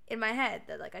 in my head,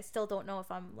 that like I still don't know if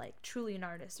I'm like truly an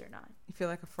artist or not. You feel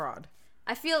like a fraud.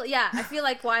 I feel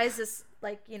like, why is this,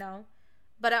 like, you know?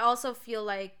 But I also feel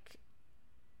like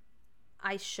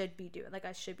I should be doing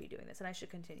this, and I should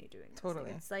continue doing this. Totally.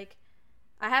 Like, it's like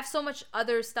I have so much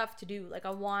other stuff to do. Like,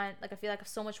 I feel like I have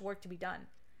so much work to be done.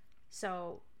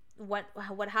 So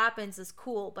what happens is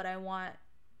cool, but I want.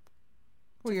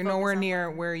 Well, you're nowhere near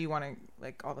where you want to,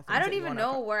 like, all the things. I don't even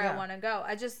know where I want to go.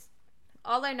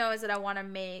 All I know is that I want to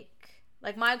make,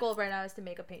 like, my goal right now is to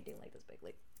make a painting like this big,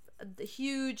 like the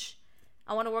huge.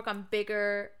 I want to work on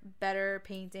bigger, better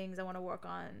paintings. I want to work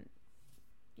on,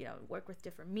 work with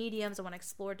different mediums. I want to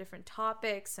explore different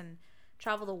topics and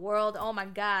travel the world. Oh my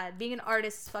God, being an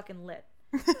artist is fucking lit.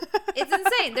 It's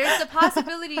insane. The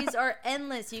possibilities are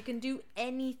endless. You can do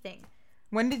anything.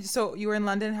 So you were in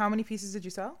London. How many pieces did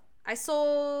you sell?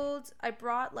 I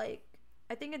brought like,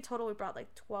 I think in total we brought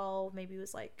like 12, maybe it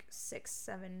was like 6,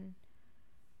 7,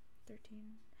 13.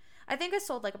 I think I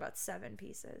sold like about 7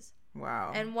 pieces.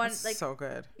 Wow. And one, that's like, so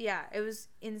good. Yeah, it was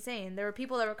insane. There were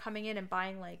people that were coming in and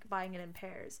buying it in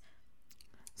pairs.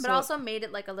 But I also made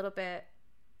it like a little bit,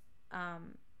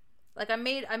 like I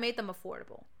made them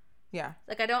affordable. Yeah.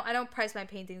 Like, I don't price my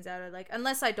paintings out at, like,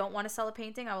 unless I don't want to sell a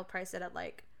painting, I will price it at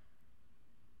like,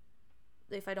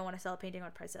 if I don't want to sell a painting, I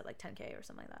would price it at like $10,000 or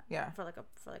something like that. Yeah. For like a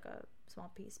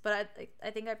small piece. But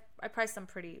I think I priced them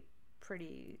pretty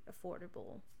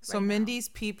affordable. So Mindy's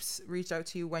Peeps reached out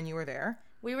to you when you were there?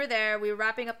 We were there. We were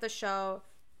wrapping up the show.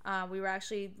 We were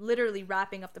actually literally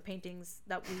wrapping up the paintings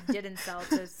that we didn't sell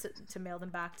to mail them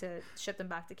back, to ship them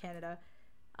back to Canada.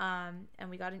 And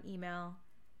we got an email,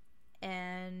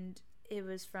 and it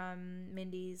was from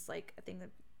Mindy's, like, I think the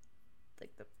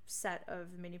set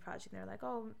of the Mindy project. And they're like,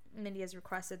 oh, Mindy has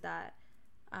requested that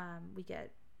we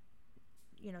get,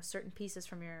 certain pieces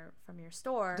from your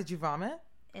store. Did you vomit?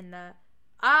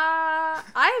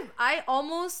 I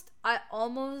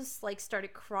almost like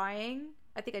started crying.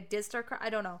 I think I did start crying. I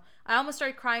don't know. I almost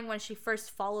started crying when she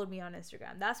first followed me on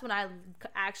Instagram. That's when I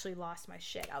actually lost my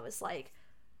shit. I was like,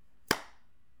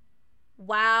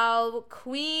 wow,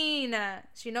 queen.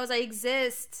 She knows I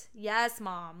exist. Yes,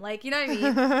 mom. Like, you know what I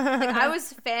mean? Like, I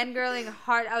was fangirling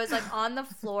hard. I was like on the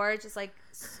floor, just like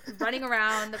running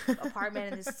around the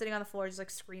apartment and just sitting on the floor, just like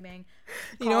screaming.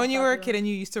 You know, when you were a kid and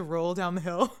you used to roll down the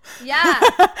hill? Yeah,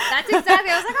 that's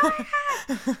exactly. I was like,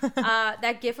 oh my God.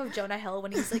 That gif of Jonah Hill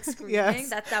when he's like screaming, yes.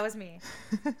 that was me.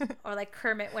 Or like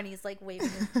Kermit when he's like waving.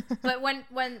 But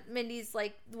when Mindy's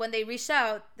like, when they reached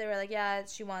out, they were like, yeah,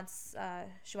 she wants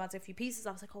a few pieces.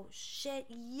 I was like, oh shit,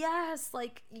 yes,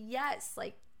 like,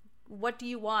 what do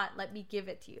you want? Let me give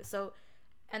it to you. So,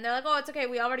 and they're like, oh, it's okay,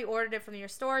 we already ordered it from your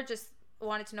store, just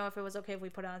wanted to know if it was okay if we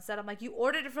put it on set. I'm like, you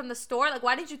ordered it from the store? Like,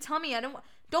 why didn't you tell me?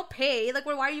 Don't pay. Like,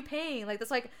 why are you paying? Like,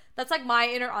 that's like my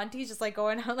inner auntie just like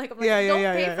going out, like, I'm like, don't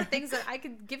pay for things that I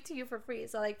could give to you for free.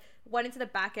 So like went into the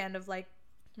back end of like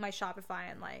my Shopify,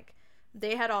 and like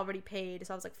they had already paid,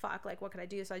 so I was like, fuck, like, what could I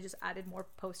do? So I just added more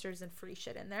posters and free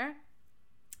shit in there,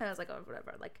 and I was like, oh,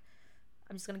 whatever, like,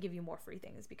 I'm just gonna give you more free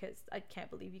things because I can't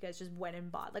believe you guys just went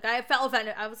and bought. Like, I felt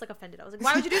offended. I was like offended. I was like,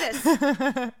 why would you do this?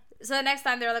 So the next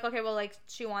time they were like, okay, well, like,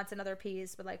 she wants another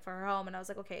piece, but like for her home. And I was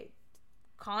like, okay,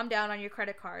 calm down on your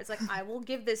credit cards. Like, I will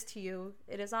give this to you.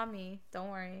 It is on me. Don't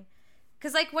worry.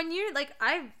 Cause like when you're like,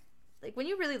 when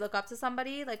you really look up to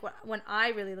somebody, like when I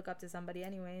really look up to somebody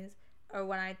anyways, or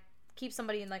when I keep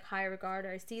somebody in like high regard,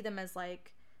 or I see them as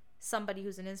like somebody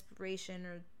who's an inspiration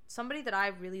or somebody that I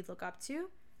really look up to,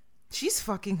 She's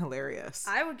fucking hilarious.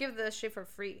 I would give the shit for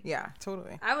free. Yeah,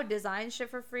 totally. I would design shit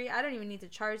for free. I don't even need to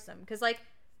charge them. Because, like,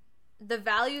 the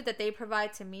value that they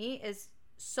provide to me is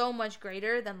so much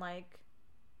greater than, like,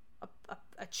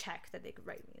 a check that they could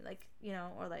write me. Like, you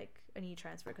know, or, like, an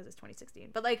e-transfer because it's 2016.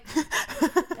 But, like,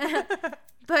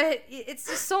 but it's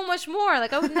just so much more.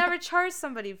 Like, I would never charge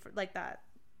somebody for, like that.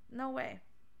 No way.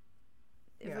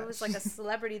 If it was, like, a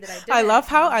celebrity that I did. I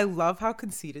love how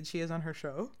conceited she is on her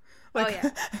show. Like,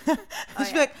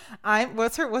 she'd be like,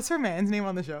 what's her man's name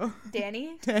on the show?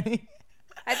 Danny. I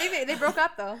think they broke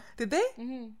up though. Did they?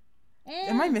 Mm-hmm.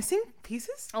 Am I missing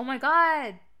pieces? Oh my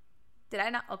god. Did I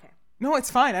not? Okay. No,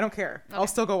 it's fine. I don't care. Okay. I'll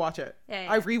still go watch it. Yeah.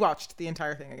 I rewatched the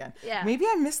entire thing again. Yeah. Maybe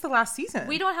I missed the last season.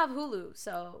 We don't have Hulu,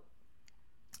 so.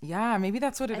 Yeah, maybe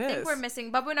that's what it is. I think we're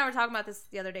missing. Bubba and I were talking about this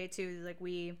the other day too. Like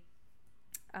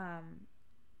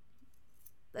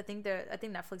I think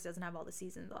Netflix doesn't have all the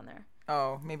seasons on there.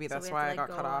 Oh, maybe that's why I got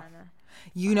cut off.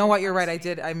 You know what? You're right. I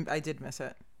did miss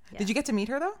it. Yeah. Did you get to meet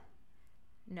her though?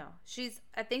 No,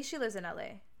 I think she lives in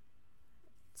LA.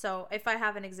 So if I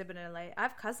have an exhibit in LA, I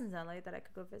have cousins in LA that I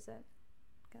could go visit.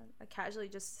 I casually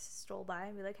just stroll by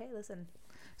and be like, hey, listen.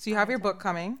 So you have your book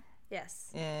coming?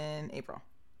 Yes. In April.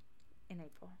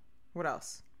 What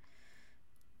else?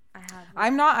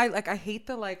 I hate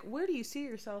the like, where do you see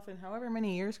yourself in however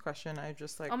many years question. I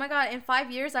just like, oh my god, in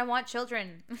 5 years I want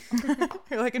children.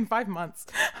 You're like, in 5 months.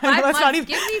 5 months. Not even...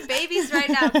 Give me babies right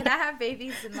now. Can I have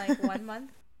babies in like 1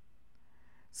 month?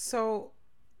 So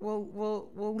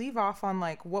we'll leave off on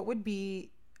like, what would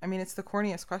be, I mean, it's the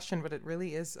corniest question, but it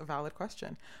really is a valid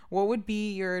question. What would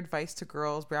be your advice to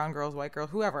girls, brown girls, white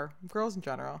girls, whoever, girls in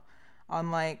general,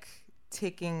 on like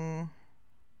taking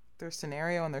their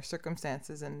scenario and their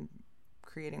circumstances and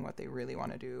creating what they really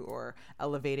want to do or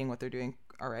elevating what they're doing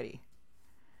already?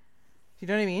 Do you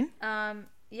know what I mean?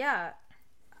 Yeah.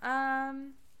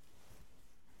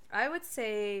 I would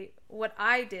say what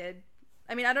I did,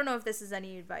 I mean, I don't know if this is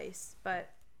any advice, but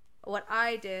what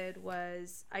I did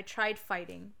was I tried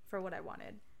fighting for what I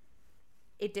wanted.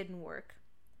 It didn't work.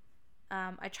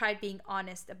 I tried being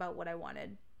honest about what I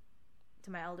wanted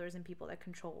to my elders and people that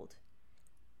controlled.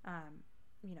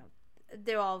 You know,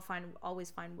 they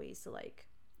always find ways to like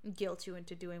guilt you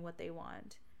into doing what they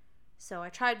want. So I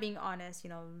tried being honest, you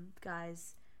know,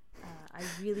 guys, I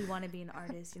really want to be an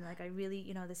artist. You know, like I really,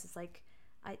 you know, this is like,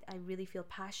 I really feel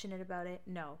passionate about it.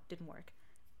 No, didn't work.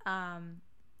 I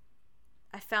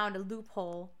found a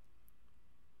loophole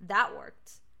that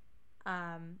worked.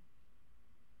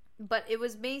 But it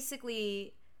was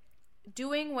basically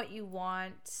doing what you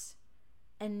want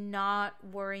and not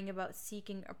worrying about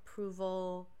seeking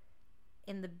approval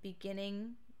in the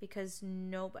beginning, because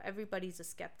everybody's a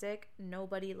skeptic.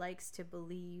 Nobody likes to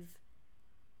believe.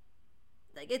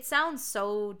 Like, it sounds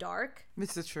so dark.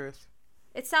 It's the truth.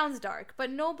 It sounds dark, but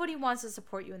nobody wants to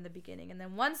support you in the beginning. And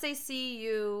then once they see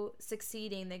you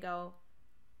succeeding, they go,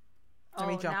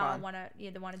 oh, now I want to,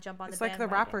 they want to jump on the bandwagon. It's like the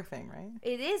rapper thing, right?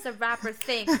 It is a rapper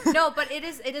thing. No, but it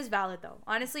is valid though.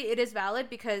 Honestly, it is valid,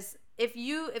 because if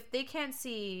they can't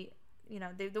see, you know,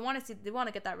 they want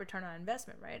to get that return on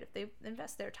investment, right? If they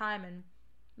invest their time and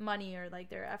money or like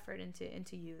their effort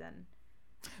into you, then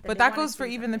but that goes for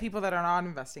even the people that are not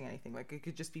investing anything. Like, it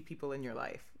could just be people in your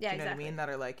life. Yeah, you know exactly. what I mean? That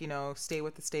are like, you know, stay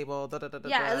with the stable.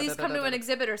 At least come to an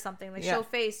exhibit or something. Like, show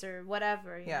face or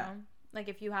whatever, you know? Like,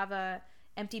 if you have a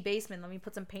empty basement, let me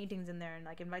put some paintings in there and,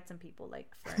 like, invite some people, like,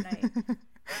 for a night.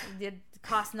 It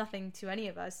costs nothing to any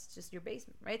of us, just your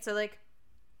basement, right? So, like,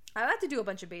 I like to do a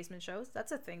bunch of basement shows.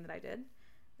 That's a thing that I did.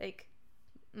 Like,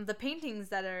 the paintings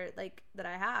that I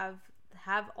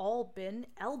have all been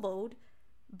elbowed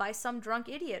by some drunk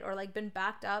idiot, or like been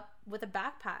backed up with a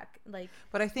backpack, like.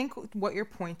 But I think what you're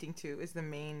pointing to is the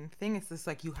main thing. It's this,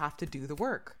 like, you have to do the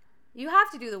work. You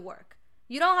have to do the work.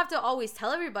 You don't have to always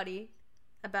tell everybody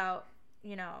about,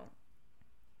 you know,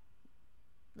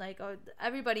 like,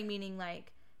 everybody, meaning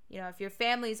like, you know, if your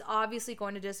family's obviously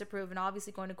going to disapprove and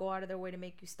obviously going to go out of their way to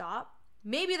make you stop,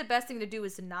 maybe the best thing to do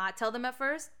is to not tell them at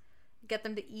first, get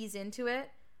them to ease into it,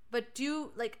 but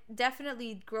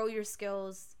definitely grow your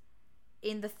skills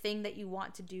in the thing that you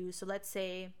want to do. So let's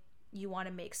say you want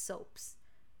to make soaps,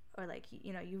 or like,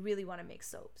 you know, you really want to make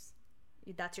soaps.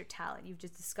 That's your talent. You've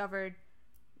just discovered,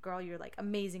 girl, you're like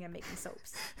amazing at making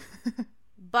soaps.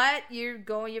 But your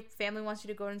family wants you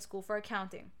to go to school for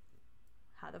accounting.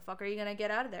 How the fuck are you going to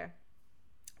get out of there?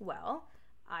 Well,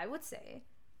 I would say,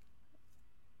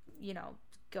 you know,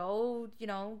 go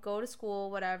to school,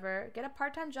 whatever, get a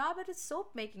part-time job at a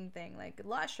soap making thing like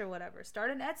Lush or whatever. Start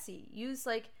an Etsy. Use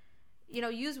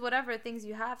whatever things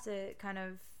you have to kind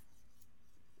of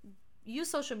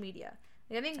use social media.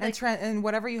 Like, I think and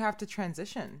whatever you have to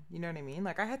transition, you know what I mean?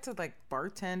 Like I had to like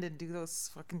bartend and do those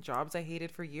fucking jobs I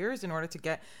hated for years in order to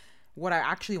get what I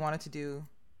actually wanted to do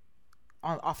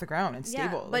off the ground and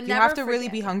stable. But like, you have to really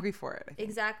be hungry for it.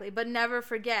 Exactly. But never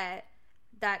forget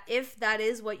that if that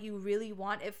is what you really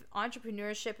want, if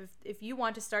entrepreneurship, if you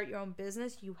want to start your own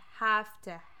business, you have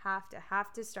to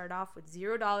start off with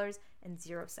 $0 and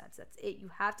 0 cents. That's it.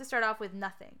 You have to start off with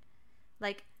nothing.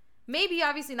 Like, maybe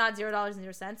obviously not $0 and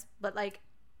 0 cents, but like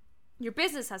your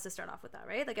business has to start off with that,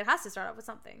 right? Like it has to start off with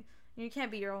something. You can't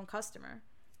be your own customer,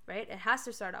 right? It has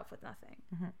to start off with nothing.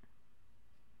 Mm-hmm.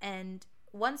 And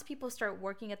once people start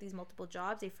working at these multiple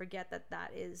jobs, they forget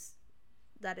that is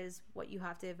what you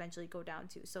have to eventually go down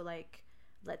to. So like,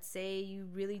 let's say you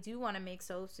really do want to make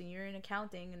soaps and you're in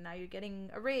accounting and now you're getting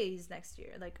a raise next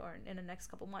year, like, or in the next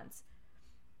couple months.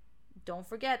 Don't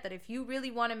forget that if you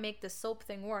really want to make the soap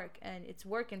thing work and it's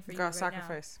working for you right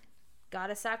sacrifice. Now,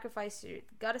 gotta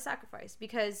sacrifice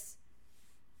because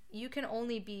you can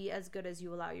only be as good as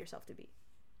you allow yourself to be.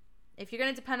 If you're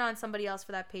going to depend on somebody else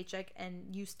for that paycheck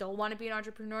and you still want to be an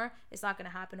entrepreneur, it's not going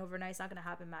to happen overnight. It's not going to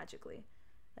happen magically.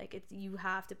 Like you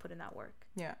have to put in that work.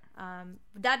 Yeah.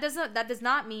 That does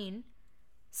not mean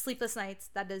sleepless nights.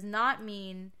 That does not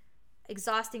mean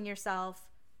exhausting yourself,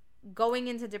 going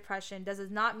into depression. Does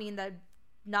not mean that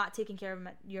not taking care of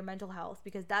your mental health,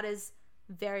 because that is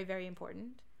very, very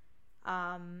important.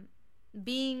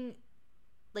 Being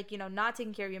like, not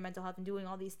taking care of your mental health and doing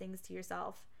all these things to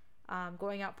yourself,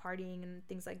 going out partying and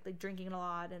things like drinking a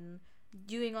lot and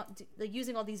using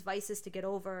all these vices to get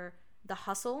over the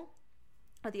hustle,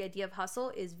 or the idea of hustle,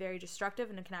 is very destructive,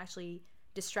 and it can actually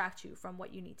distract you from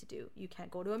what you need to do. You can't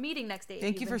go to a meeting next day.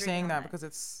 Thank you for saying that, because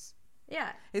it's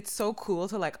so cool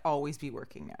to like always be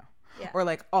working now. Yeah. Or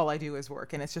like all I do is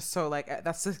work, and it's just so like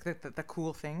that's just the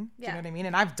cool thing. Do you know what I mean?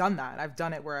 And I've done that. I've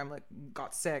done it where I'm like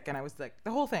got sick and I was like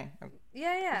the whole thing.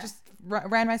 I just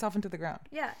ran myself into the ground.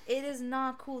 Yeah, it is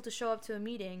not cool to show up to a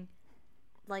meeting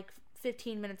like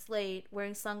 15 minutes late,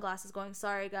 wearing sunglasses, going,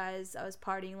 "Sorry guys, I was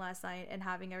partying last night," and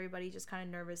having everybody just kind of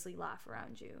nervously laugh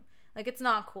around you. Like, it's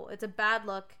not cool. It's a bad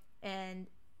look, and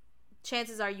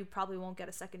chances are you probably won't get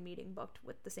a second meeting booked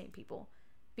with the same people,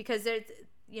 because there's,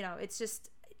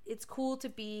 it's cool to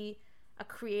be a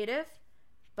creative,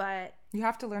 but you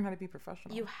have to learn how to be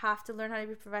professional.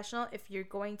 If you're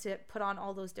going to put on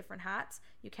all those different hats,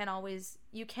 you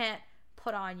can't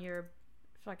put on your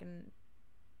fucking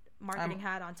marketing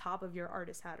hat on top of your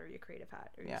artist hat or your creative hat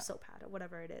or your soap hat or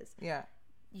whatever it is. Yeah.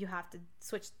 You have to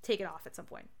take it off at some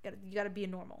point. You got to be a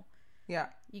normal. Yeah.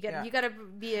 You got to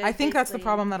be I think that's the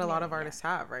problem that a lot of artists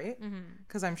have, right?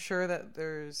 Because I'm sure that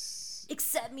there's...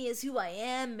 Accept me as who I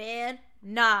am, man.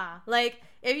 Nah. Like,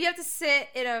 if you have to sit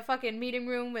in a fucking meeting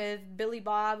room with Billy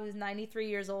Bob, who's 93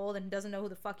 years old and doesn't know who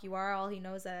the fuck you are, all he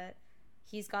knows that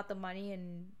he's got the money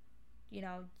and,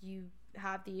 you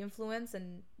have the influence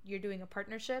and you're doing a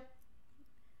partnership.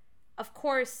 Of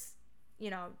course,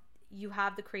 you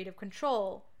have the creative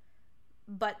control,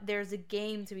 but there's a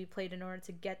game to be played in order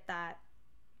to get that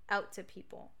out to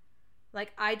people.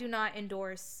 Like, I do not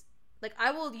endorse, like,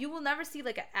 you will never see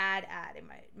like an ad in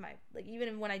my like,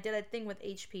 even when I did a thing with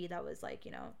HP that was like,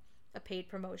 a paid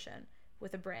promotion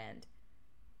with a brand,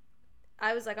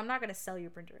 I was like, I'm not going to sell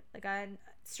your printer. Like, I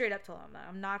straight up told them that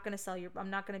I'm not going to sell I'm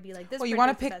not going to be like this. Well, you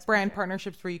want to pick brand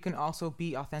partnerships where you can also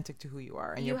be authentic to who you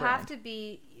are and your brand. You have to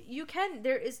be,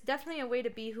 there is definitely a way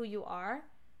to be who you are.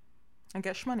 And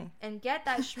get shmoney. And get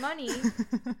that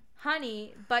shmoney,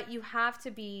 honey, but you have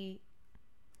to be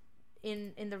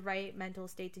in the right mental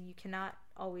state. That you cannot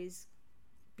always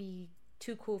be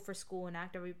too cool for school and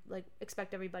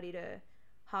expect everybody to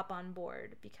hop on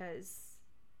board, because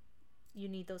you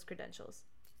need those credentials.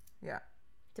 Yeah.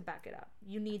 To back it up.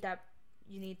 You need to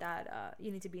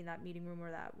be in that meeting room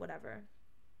or that whatever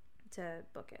to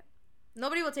book it.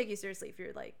 Nobody will take you seriously if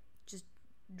you're like just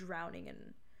drowning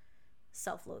in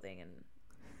self-loathing and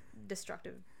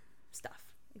destructive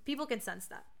stuff. People can sense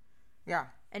that. Yeah.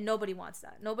 And nobody wants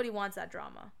that. Nobody wants that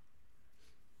drama.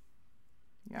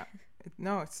 Yeah.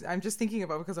 I'm just thinking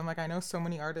about, because I'm like, I know so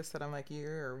many artists that I'm like,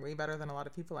 you're way better than a lot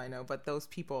of people I know, but those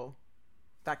people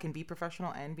that can be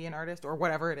professional and be an artist or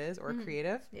whatever it is, or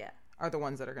creative, are the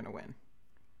ones that are going to win.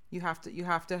 You have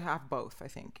to have both. I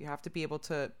think you have to be able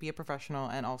to be a professional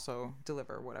and also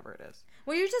deliver whatever it is.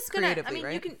 Well, you're just gonna. I mean,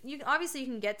 right? you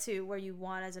can get to where you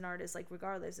want as an artist, like,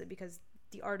 regardless, because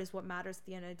the art is what matters at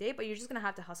the end of the day. But you're just gonna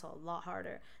have to hustle a lot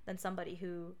harder than somebody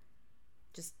who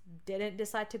just didn't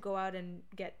decide to go out and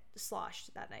get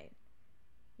sloshed that night,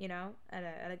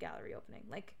 at a gallery opening,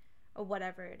 like, or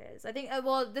whatever it is. I think.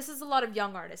 Well, this is a lot of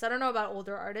young artists. I don't know about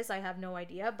older artists. I have no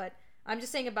idea, but I'm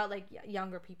just saying about like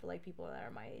younger people, like people that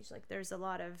are my age. Like there's a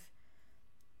lot of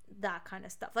that kind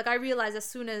of stuff. Like I realized as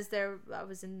soon as I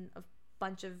was in a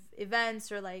bunch of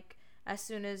events, or like as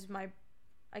soon as my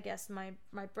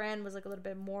brand was like a little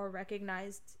bit more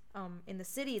recognized in the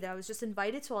city, that I was just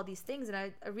invited to all these things, and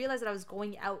I realized that I was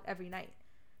going out every night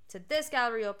to this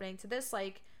gallery opening, to this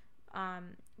like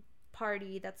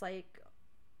party that's like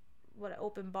what, an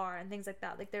open bar and things like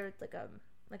that. Like there's like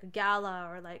a gala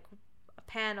or like a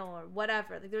panel or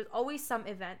whatever. Like there's always some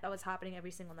event that was happening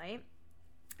every single night,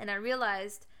 and I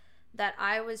realized that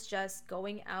I was just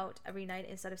going out every night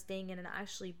instead of staying in and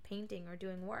actually painting or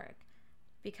doing work,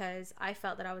 because I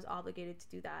felt that I was obligated to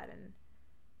do that and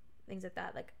things like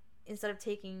that. Like instead of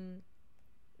taking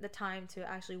the time to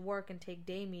actually work and take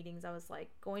day meetings, I was like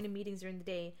going to meetings during the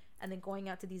day and then going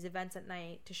out to these events at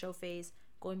night to show face,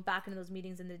 going back into those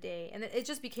meetings in the day, and it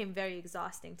just became very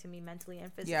exhausting to me mentally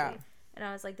and physically. Yeah. And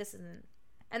I was like, this isn't.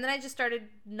 And then I just started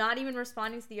not even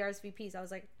responding to the RSVPs. I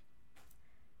was like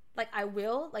I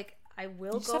will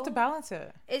you just have to balance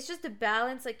it. It's just a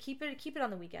balance. Like keep it on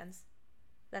the weekends.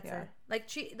 That's it. Like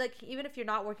even if you're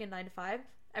not working 9 to 5,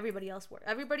 everybody else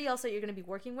that you're going to be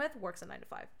working with works a 9 to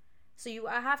 5. So you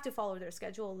have to follow their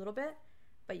schedule a little bit,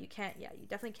 but you can't. Yeah, you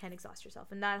definitely can't exhaust yourself.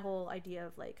 And that whole idea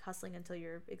of like hustling until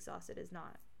you're exhausted is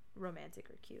not romantic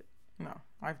or cute. No,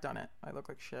 I've done it. I look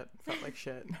like shit. Felt like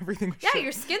shit. Everything was shit. Yeah,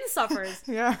 your skin suffers.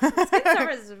 Yeah. Skin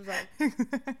suffers.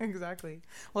 Exactly.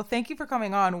 Well, thank you for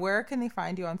coming on. Where can they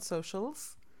find you on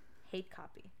socials? Hate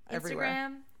Copy. Everywhere.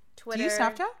 Instagram, Twitter. Do you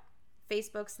Snapchat?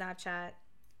 Facebook, Snapchat,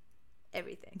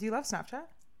 everything. Do you love Snapchat?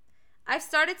 I've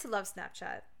started to love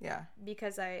Snapchat. Yeah.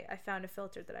 Because I found a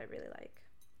filter that I really like.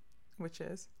 Which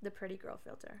is? The pretty girl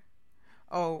filter.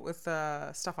 Oh, with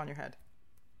the stuff on your head.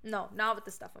 No, not with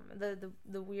the stuff on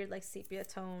the weird like sepia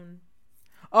tone.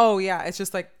 Oh yeah, it's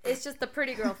just the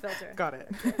pretty girl filter. Got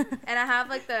it. And I have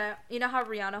like you know how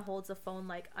Rihanna holds the phone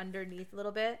like underneath a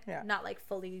little bit? Yeah. Not like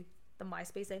fully the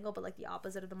MySpace angle, but like the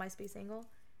opposite of the MySpace angle.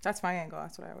 That's my angle.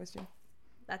 That's what I always do.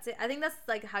 That's it. I think that's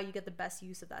like how you get the best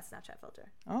use of that Snapchat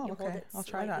filter. Oh, you hold it I'll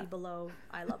try that. Below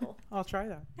eye level. I'll try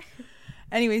that.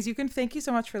 Anyways, thank you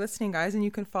so much for listening, guys, and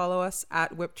you can follow us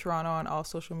at Whip Toronto on all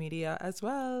social media as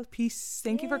well. Peace.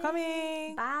 Thank you for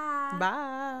coming. Bye.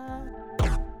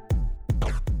 Bye.